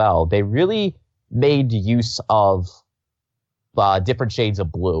as well. They really made use of different shades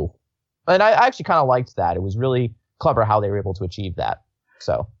of blue. And I actually kind of liked that. It was really clever how they were able to achieve that.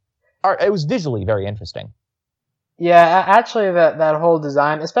 So it was visually very interesting. Yeah, actually, that whole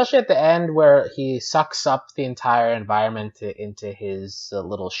design, especially at the end where he sucks up the entire environment into his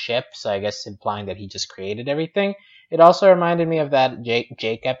little ship, so I guess implying that he just created everything. It also reminded me of that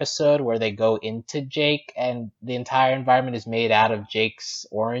Jake episode where they go into Jake and the entire environment is made out of Jake's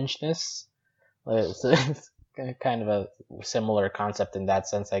orangeness. So it's kind of a similar concept in that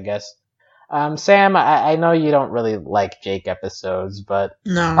sense, I guess. Sam, I know you don't really like Jake episodes, but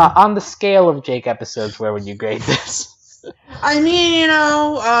no. On the scale of Jake episodes, where would you grade this? I mean,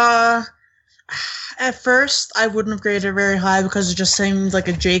 at first I wouldn't have graded it very high because it just seemed like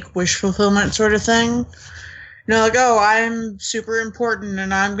a Jake wish fulfillment sort of thing. Like, oh, I'm super important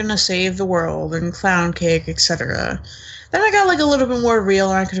and I'm gonna save the world and clown cake, etc. Then I got like a little bit more real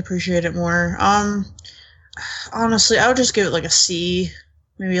and I could appreciate it more. Honestly, I would just give it like a C.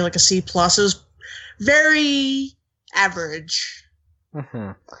 Maybe like a C+. It was very average.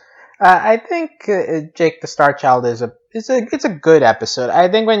 Mm-hmm. I think Jake the Star Child is a good episode.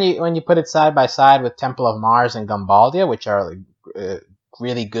 I think when you put it side by side with Temple of Mars and Gumbaldia, which are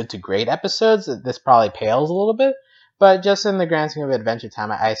really good to great episodes, this probably pales a little bit. But just in the grand scheme of Adventure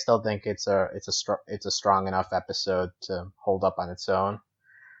Time, I still think it's a strong enough episode to hold up on its own.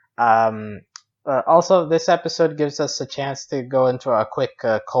 Also, this episode gives us a chance to go into a quick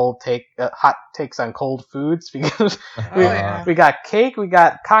hot takes on cold foods because yeah. we got cake, we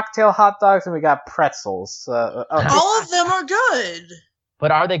got cocktail hot dogs, and we got pretzels. All of them are good.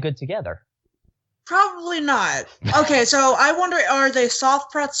 But are they good together? Probably not. Okay, so I wonder, are they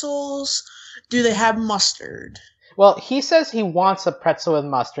soft pretzels? Do they have mustard? Well, he says he wants a pretzel with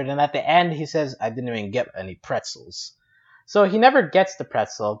mustard, and at the end he says, I didn't even get any pretzels. So he never gets the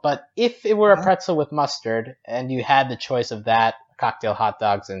pretzel, but if it were a pretzel with mustard, and you had the choice of that, cocktail hot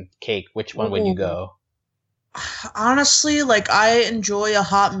dogs, and cake, which one would you go? Honestly, like, I enjoy a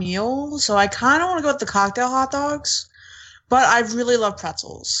hot meal, so I kind of want to go with the cocktail hot dogs, but I really love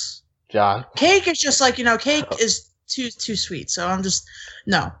pretzels. John? Cake is just like, cake is too sweet, so I'm just,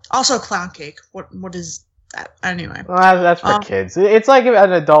 no. Also clown cake. What is that? Anyway. Well, that's for kids. It's like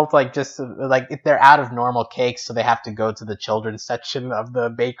an adult, like, just, like, if they're out of normal cakes, so they have to go to the children's section of the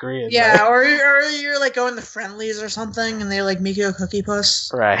bakery. And yeah, or you're, like, going to Friendlies or something, and they, like, make you a cookie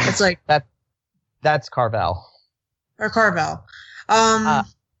puss. Right. It's like... That's Carvel. Or Carvel.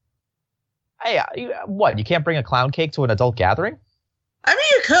 Hey, what? You can't bring a clown cake to an adult gathering? I mean,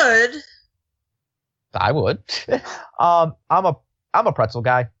 you could. I would. I'm a pretzel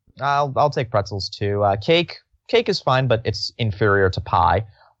guy. I'll take pretzels too. Cake is fine, but it's inferior to pie.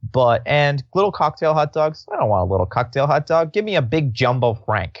 And little cocktail hot dogs. I don't want a little cocktail hot dog. Give me a big jumbo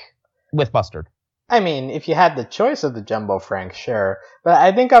Frank with mustard. I mean, if you had the choice of the Jumbo Frank, sure. But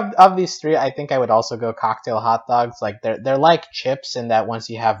I think of these three, I think I would also go cocktail hot dogs. Like they're like chips in that once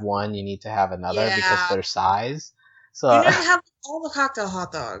you have one, you need to have another because their size. So you need to have all the cocktail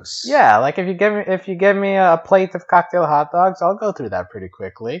hot dogs. Yeah, like if you give me a plate of cocktail hot dogs, I'll go through that pretty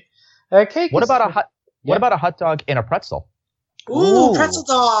quickly. Cake. What about a hot dog in a pretzel? Ooh, pretzel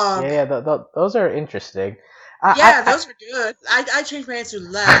dog. Yeah, those are interesting. Those are good. I changed my answer to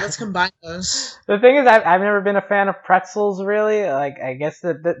that. Let's combine those. The thing is, I've never been a fan of pretzels, really. Like, I guess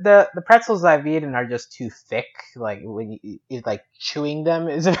the pretzels I've eaten are just too thick. Like, when you like chewing them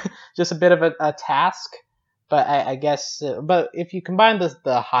is just a bit of a task. But I guess, but if you combine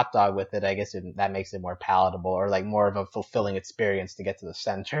the hot dog with it, I guess that makes it more palatable or like more of a fulfilling experience to get to the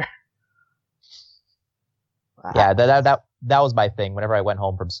center. Yeah, that was my thing. Whenever I went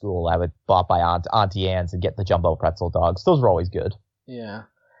home from school, I would bop by Auntie Anne's and get the jumbo pretzel dogs. Those were always good. Yeah.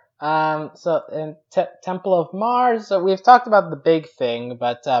 So in Temple of Mars, so we've talked about the big thing,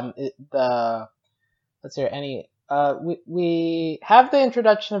 but let's hear we have the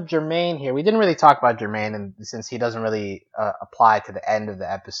introduction of Jermaine here. We didn't really talk about Jermaine, and since he doesn't really apply to the end of the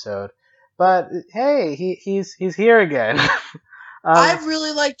episode, but hey, he's here again. I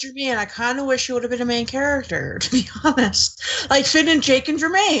really like Jermaine. I kind of wish he would have been a main character, to be honest. Like Finn and Jake and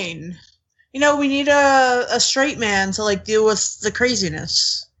Jermaine. We need a straight man to like deal with the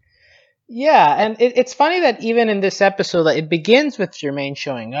craziness. Yeah, and it's funny that even in this episode, it begins with Jermaine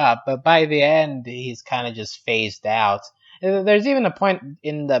showing up, but by the end, he's kind of just phased out. There's even a point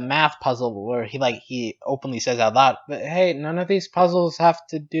in the math puzzle where he openly says out loud, "But hey, none of these puzzles have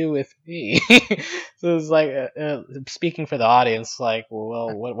to do with me." So it's like speaking for the audience, like,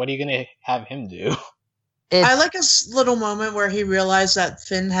 well, what are you gonna have him do? I like his little moment where he realized that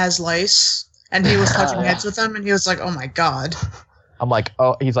Finn has lice, and he was touching heads with them, and he was like, "Oh my god." I'm like,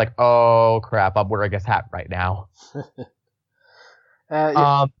 oh, he's like, oh crap, I'm wearing his hat right now.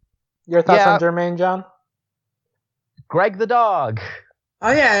 Your thoughts on Jermaine, John? Greg the dog.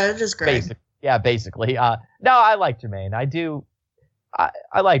 Oh yeah, it is Greg. Basically. No, I like Jermaine. I do.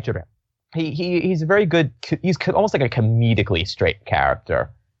 I like Jermaine. He's a very good. He's almost like a comedically straight character.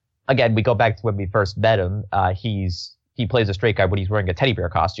 Again, we go back to when we first met him. He plays a straight guy when he's wearing a teddy bear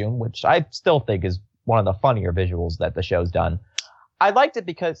costume, which I still think is one of the funnier visuals that the show's done. I liked it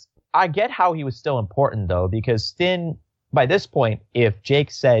because I get how he was still important though, because Finn, by this point, if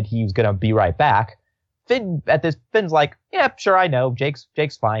Jake said he was gonna be right back, Finn's like, yeah, sure, I know. Jake's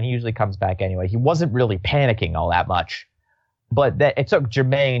fine. He usually comes back anyway. He wasn't really panicking all that much. But it took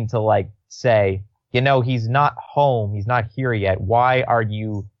Jermaine to like say, he's not home. He's not here yet. Why are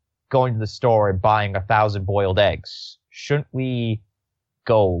you going to the store and buying 1,000 boiled eggs? Shouldn't we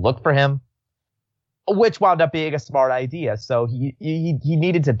go look for him? Which wound up being a smart idea. So he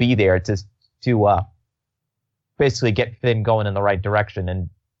needed to be there to basically get Finn going in the right direction and,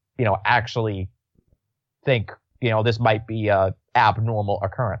 actually think, this might be a abnormal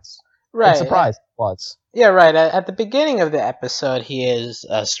occurrence. Right. I'm surprised it was. Yeah, right. At the beginning of the episode, he is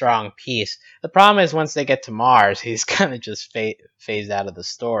a strong piece. The problem is once they get to Mars, he's kind of just phased out of the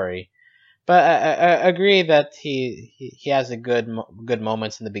story. But I agree that he has a good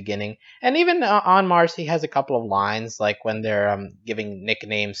moments in the beginning, and even on Mars he has a couple of lines like when they're giving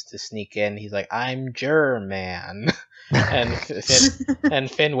nicknames to sneak in. He's like, "I'm German," and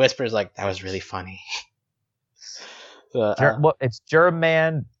Finn whispers like, "That was really funny." So, it's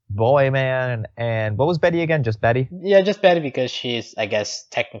German, Boy Man, and what was Betty again? Just Betty? Yeah, just Betty because she's, I guess,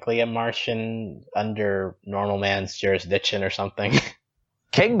 technically a Martian under Normal Man's jurisdiction or something.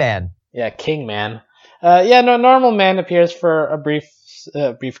 King Man. Yeah, King Man. No, Normal Man appears for a brief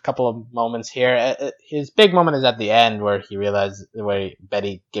couple of moments here. His big moment is at the end where he realizes, where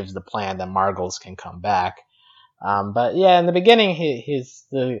Betty gives the plan that Margles can come back. But yeah, in the beginning, he's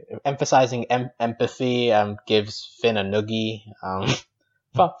emphasizing empathy. Gives Finn a noogie.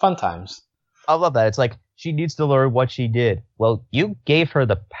 Fun times. I love that. It's like, she needs to learn what she did. Well, you gave her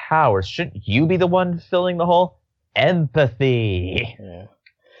the powers. Shouldn't you be the one filling the hole? Empathy. Yeah.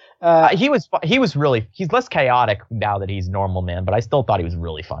 He's less chaotic now that he's Normal Man, but I still thought he was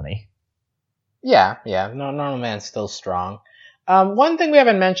really funny. Yeah. No, Normal Man's still strong. One thing we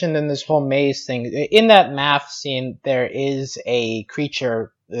haven't mentioned in this whole maze thing, in that math scene, there is a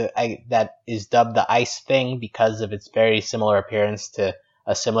creature that is dubbed the Ice Thing because of its very similar appearance to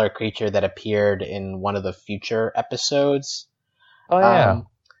a similar creature that appeared in one of the future episodes. Oh yeah.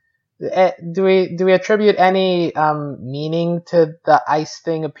 Do we attribute any meaning to the Ice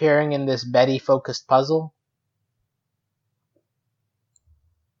Thing appearing in this Betty-focused puzzle?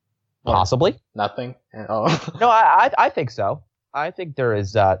 Possibly. Nothing. Oh. No, I think so. I think there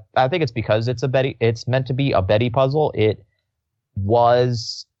is. I think it's because it's meant to be a Betty puzzle.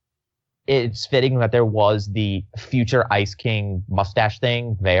 It's fitting that there was the future Ice King mustache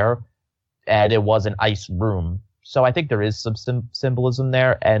thing there, and it was an ice room. So I think there is some symbolism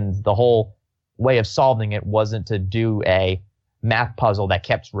there, and the whole way of solving it wasn't to do a math puzzle that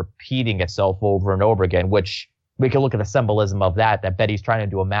kept repeating itself over and over again, which we can look at the symbolism of that Betty's trying to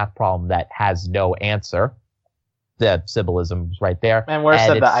do a math problem that has no answer. The symbolism is right there. And worse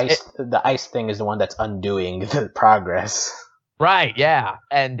than the ice thing is the one that's undoing the progress. Right, yeah.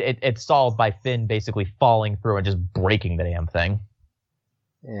 And it's solved by Finn basically falling through and just breaking the damn thing.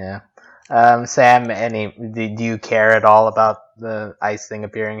 Yeah. Sam, do you care at all about the ice thing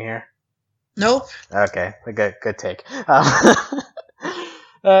appearing here? Nope. Okay, good take.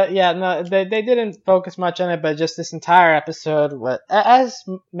 No, they didn't focus much on it, but just this entire episode, as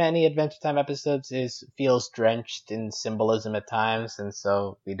many Adventure Time episodes feels drenched in symbolism at times, and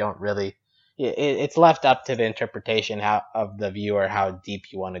so we don't really. It's left up to the interpretation of the viewer how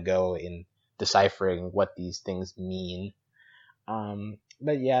deep you want to go in deciphering what these things mean.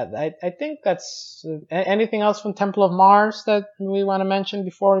 But yeah, I think that's anything else from Temple of Mars that we want to mention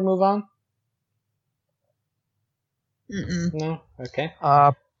before we move on. Mm-mm. No? Okay.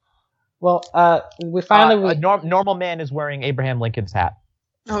 Well, we finally... Normal Man is wearing Abraham Lincoln's hat.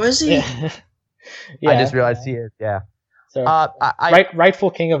 Oh, is he? Yeah. I just realized he is, yeah. So, rightful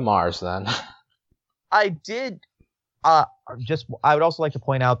king of Mars, then. I did... I would also like to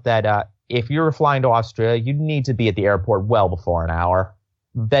point out that if you were flying to Australia, you'd need to be at the airport well before an hour.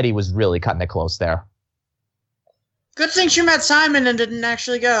 Betty was really cutting it close there. Good thing she met Simon and didn't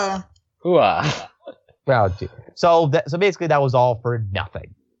actually go. Hooah. Well, so basically that was all for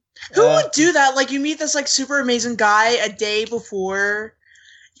nothing. Who would do that? Like, you meet this, like, super amazing guy a day before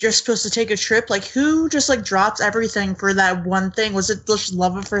you're supposed to take a trip. Like, who just, like, drops everything for that one thing? Was it just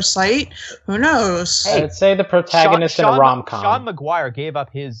love at first sight? Who knows? Hey, I'd say the protagonist in a rom-com. Sean McGuire gave up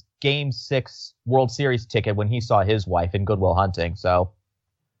his Game 6 World Series ticket when he saw his wife in Good Will Hunting, so...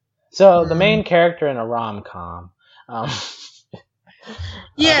 So, the main character in a rom-com.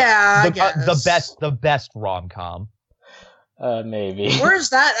 Yeah, I guess. The best rom-com. Maybe.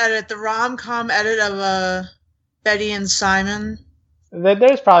 Where's that edit? The rom-com edit of Betty and Simon?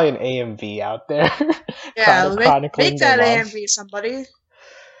 There's probably an AMV out there. Yeah, make that AMV, somebody.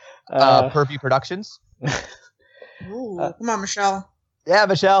 Purview Productions. Ooh, come on, Michelle. Yeah,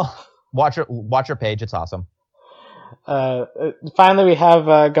 Michelle. Watch her page. It's awesome. Finally, we have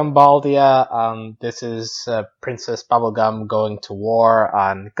Gumbaldia. This is Princess Bubblegum going to war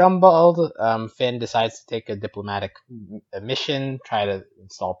on Gumball. Finn decides to take a diplomatic mission, try to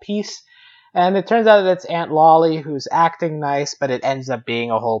install peace. And it turns out that it's Aunt Lolly who's acting nice, but it ends up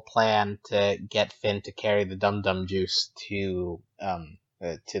being a whole plan to get Finn to carry the Dum Dum Juice to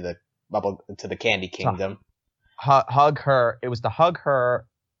the Candy Kingdom. Hug her. It was to hug her,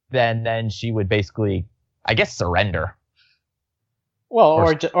 then she would basically, I guess, surrender.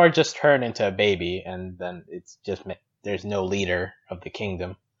 Well, or just turn into a baby, and then it's just there's no leader of the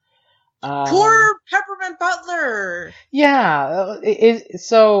kingdom. Poor Peppermint Butler. Yeah.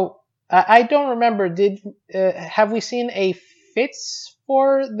 So I don't remember. Have we seen a Fitz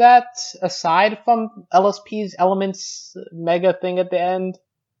for that aside from LSP's Elements mega thing at the end?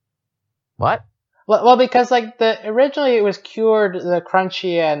 What? Well, because like originally it was cured, the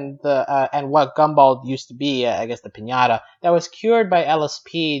Crunchy and the and what Gumball used to be, I guess the Pinata, that was cured by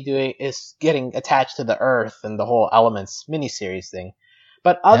LSP is getting attached to the Earth and the whole Elements miniseries thing.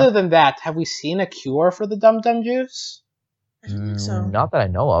 But other than that, have we seen a cure for the Dum Dum Juice? I think so. Not that I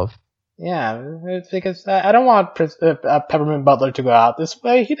know of. Yeah, it's because I don't want Peppermint Butler to go out this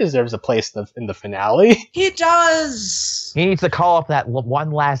way. He deserves a place in the finale. He does. He needs to call up that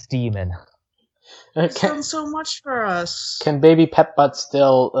one last demon. He's done so much for us. Can Baby Pep Butt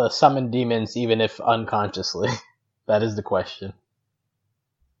still summon demons even if unconsciously? That is the question.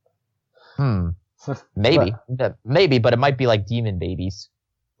 Maybe. Maybe, but it might be like demon babies.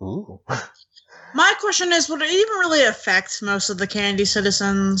 Ooh. My question is, would it even really affect most of the Candy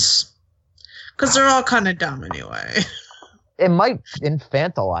citizens? Because they're all kind of dumb anyway. It might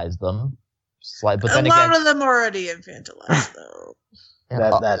infantilize them. But then a lot of them already infantilized, though.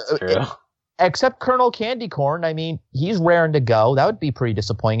 That's true. Except Colonel Candy Corn. I mean, he's raring to go. That would be pretty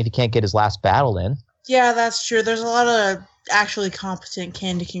disappointing if he can't get his last battle in. Yeah, that's true. There's a lot of actually competent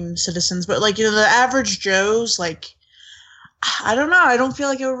Candy Kingdom citizens, but like, the average Joes, like, I don't know. I don't feel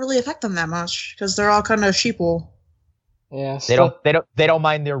like it would really affect them that much because they're all kind of sheeple. Yeah, they don't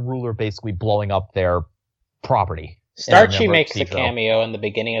mind their ruler basically blowing up their property. Starchy makes a cameo in the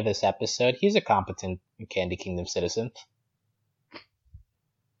beginning of this episode. He's a competent Candy Kingdom citizen.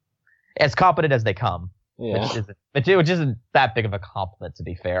 As competent as they come. Yeah. Which isn't that big of a compliment, to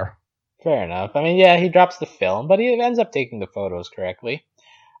be fair. Fair enough. I mean, yeah, he drops the film, but he ends up taking the photos correctly.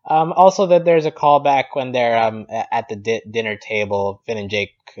 Also, that there's a callback when they're at the dinner table, Finn and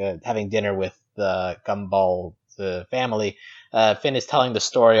Jake having dinner with the Gumball family. Finn is telling the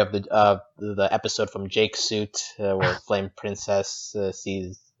story of the episode from Jake's Suit, where Flame Princess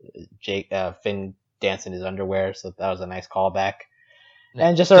sees Finn dance in his underwear. So that was a nice callback.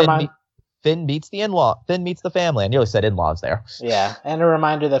 And just a reminder. Finn meets the family. I nearly said in-laws there. Yeah, and a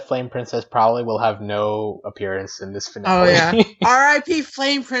reminder that Flame Princess probably will have no appearance in this finale. Oh, yeah. R.I.P.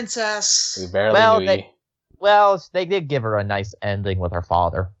 Flame Princess. We barely knew they did give her a nice ending with her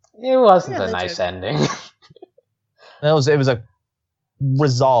father. It wasn't a nice ending. It was a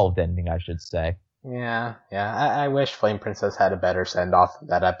resolved ending, I should say. Yeah. I wish Flame Princess had a better send-off of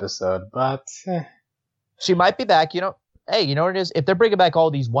that episode, but... She might be back, Hey, you know what it is? If they're bringing back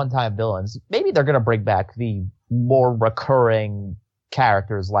all these one-time villains, maybe they're going to bring back the more recurring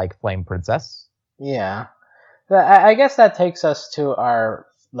characters like Flame Princess. Yeah. I guess that takes us to our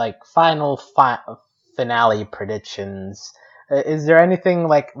final finale predictions. Is there anything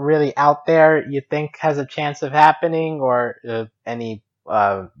really out there you think has a chance of happening, or any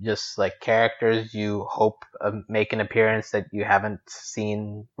just characters you hope make an appearance that you haven't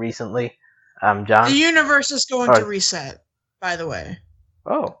seen recently? John? The universe is going to reset, by the way.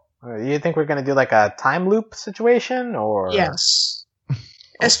 Oh. You think we're going to do a time loop situation, or? Yes.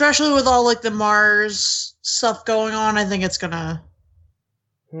 Especially with all the Mars stuff going on, I think it's gonna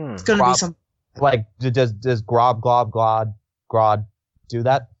be something. Does Grodd do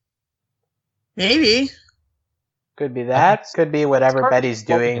that? Maybe. Could be that. Could be whatever Betty's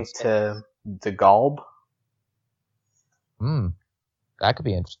doing to Gulb. That could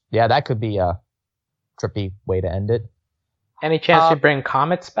be interesting. Yeah, that could be a trippy way to end it. Any chance you bring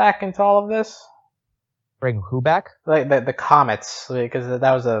comets back into all of this? Bring who back? The comets, because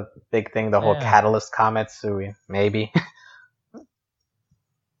that was a big thing. The whole Catalyst comets. So maybe.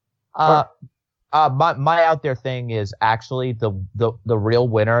 My out there thing is actually the real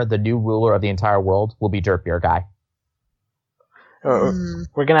winner, the new ruler of the entire world, will be Dirt Beer Guy.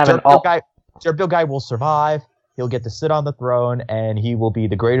 We're gonna have Dirt Beer Guy will survive. He'll get to sit on the throne, and he will be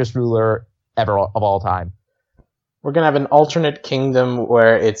the greatest ruler ever of all time. We're going to have an alternate kingdom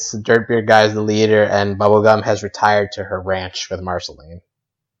where it's Dirt Beer Guy's the leader, and Bubblegum has retired to her ranch with Marceline.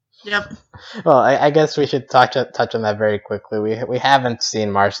 Yep. Well, I guess we should touch on that very quickly. We haven't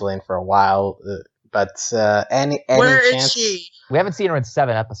seen Marceline for a while, but any Where chance? is she? We haven't seen her in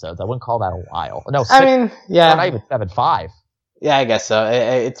 7 episodes. I wouldn't call that a while. No, 6, I mean, yeah. Not even 7, 5. Yeah, I guess so.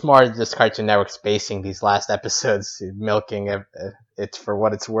 It's more just Cartoon Network spacing these last episodes, milking it for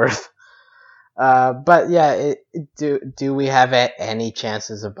what it's worth. But yeah, do we have any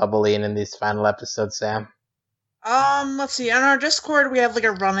chances of Bubbling in these final episodes, Sam? Let's see. On our Discord, we have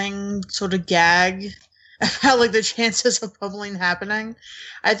a running sort of gag about the chances of Bubbling happening.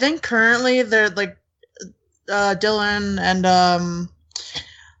 I think currently they're Dylan and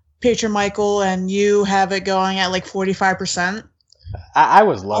Patron Michael and you have it going at 45%. I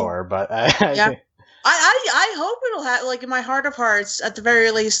was lower, but I Yeah. think, I hope it'll have, like, in my heart of hearts, at the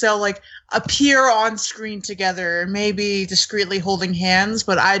very least, they'll, like, appear on screen together, maybe discreetly holding hands,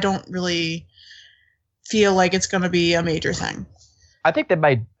 but I don't really feel like it's going to be a major thing. I think they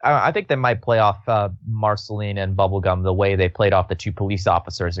might. I think they might play off Marceline and Bubblegum the way they played off the two police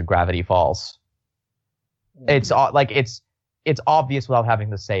officers in Gravity Falls. It's obvious without having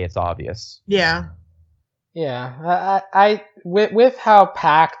to say it's obvious. Yeah. yeah. With how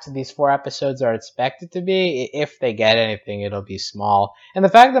packed these 4 episodes are expected to be, if they get anything, it'll be small. And the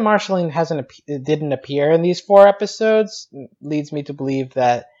fact that Marceline didn't appear in these 4 episodes leads me to believe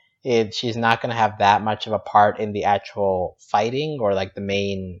that she's not going to have that much of a part in the actual fighting or like the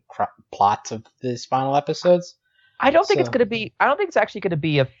main plots of these final episodes. I don't think it's going to be. I don't think it's actually going to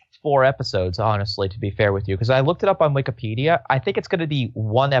be 4 episodes. Honestly, to be fair with you, because I looked it up on Wikipedia. I think it's going to be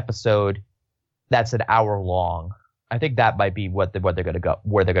 1 episode that's an hour long. I think that might be where they're going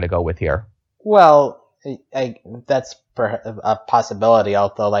to go with here. Well, that's a possibility.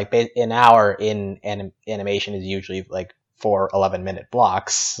 Although, like an hour in animation is usually like 4 11-minute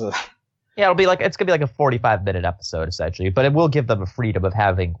blocks. Yeah, it's gonna be like a 45-minute episode essentially, but it will give them a freedom of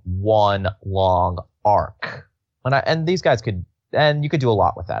having 1 long arc. And these guys you could do a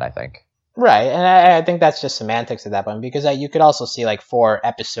lot with that, I think. Right, and I think that's just semantics at that point, because you could also see like 4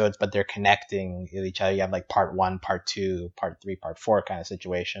 episodes, but they're connecting with each other. You have like part 1, part 2, part 3, part 4 kind of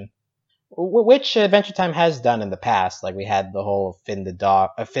situation, which Adventure Time has done in the past. Like we had the whole Finn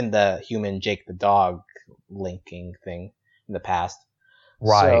the human, Jake the dog linking thing in the past.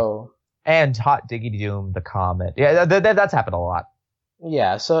 Right. So, and Hot Diggity Doom, the comet. Yeah, that's happened a lot.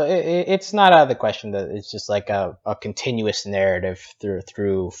 Yeah, so it's not out of the question that it's just like a continuous narrative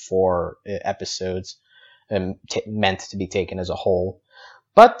through 4 episodes, meant to be taken as a whole.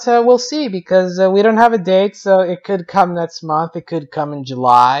 But we'll see, because we don't have a date, so it could come next month. It could come in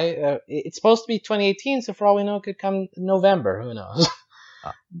July. It's supposed to be 2018, so for all we know, it could come in November. Who knows?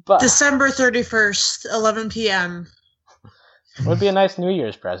 But December 31st, 11 p.m. would be a nice New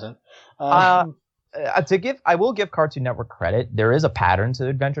Year's present. I will give Cartoon Network credit. There is a pattern to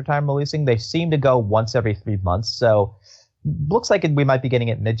Adventure Time releasing. They seem to go once every 3 months, so looks like we might be getting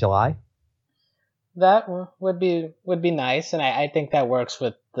it mid-July. That would be nice, and I think that works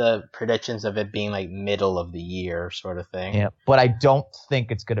with the predictions of it being like middle of the year sort of thing. Yeah, but I don't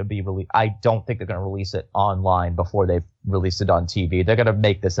think it's going to be I don't think they're going to release it online before they release it on TV. They're going to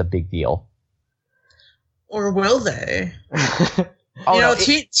make this a big deal. Or will they?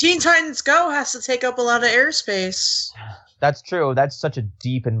 Teen Titans Go has to take up a lot of airspace. That's true. That's such a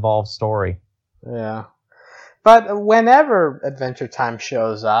deep, involved story. Yeah. But whenever Adventure Time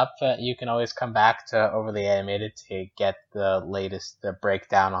shows up, you can always come back to Overly Animated to get the latest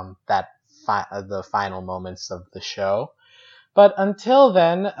breakdown on that the final moments of the show. But until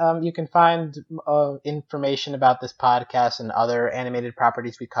then, you can find information about this podcast and other animated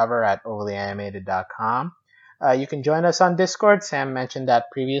properties we cover at overlyanimated.com. You can join us on Discord. Sam mentioned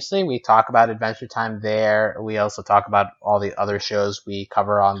that previously. We talk about Adventure Time there. We also talk about all the other shows we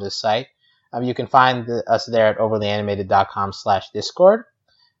cover on this site. You can find us there at overlyanimated.com/Discord.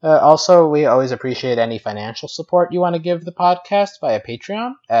 Also, we always appreciate any financial support you want to give the podcast via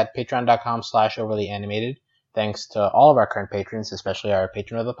Patreon at patreon.com/overlyanimated. Thanks to all of our current patrons, especially our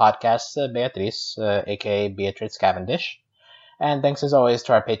patron of the podcast, Beatrice, aka Beatrice Cavendish. And thanks as always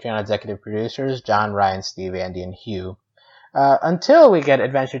to our Patreon executive producers, John, Ryan, Steve, Andy, and Hugh. Until we get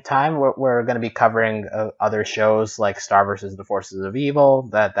Adventure Time, we're going to be covering other shows like Star vs. the Forces of Evil.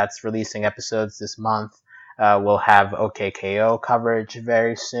 That's releasing episodes this month. We'll have OKKO coverage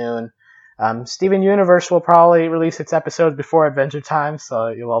very soon. Steven Universe will probably release its episodes before Adventure Time, so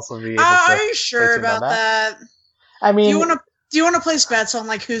you'll also be able to... Are you sure about that? I mean... Do you want to place bets on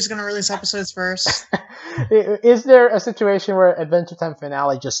like who's going to release episodes first? Is there a situation where Adventure Time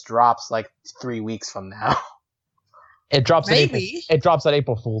finale just drops like 3 weeks from now? It drops. Maybe. It drops on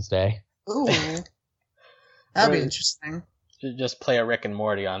April Fool's Day. Ooh, that'd be interesting. Just play a Rick and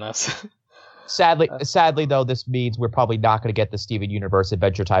Morty on us. Sadly, though, this means we're probably not going to get the Steven Universe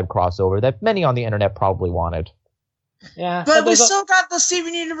Adventure Time crossover that many on the internet probably wanted. Yeah, but we still got the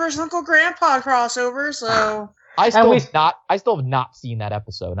Steven Universe Uncle Grandpa crossover, so I still have not seen that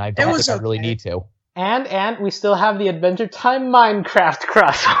episode, and I don't think I really need to. And we still have the Adventure Time Minecraft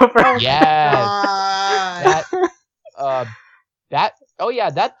crossover. Yes. That's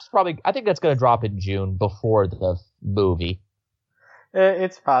probably. I think that's going to drop in June before the movie.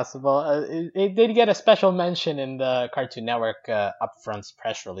 It's possible. It did get a special mention in the Cartoon Network upfront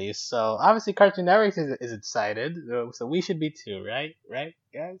press release, so obviously Cartoon Network is excited. So we should be too, right? Right,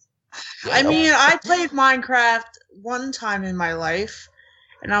 guys? I mean, I played Minecraft one time in my life,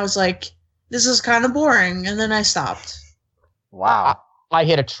 and I was like, this is kind of boring, and then I stopped. Wow. I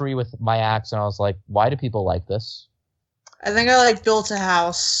hit a tree with my axe, and I was like, why do people like this? I think I built a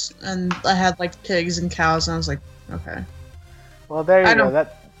house, and I had pigs and cows, and I was like, okay. Well, there you go.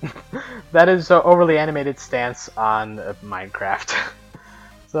 That is an overly animated stance on Minecraft.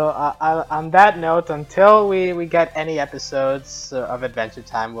 So on that note, until we get any episodes of Adventure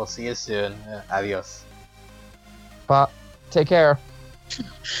Time, we'll see you soon. Adios. But take care.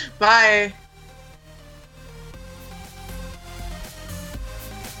 Bye.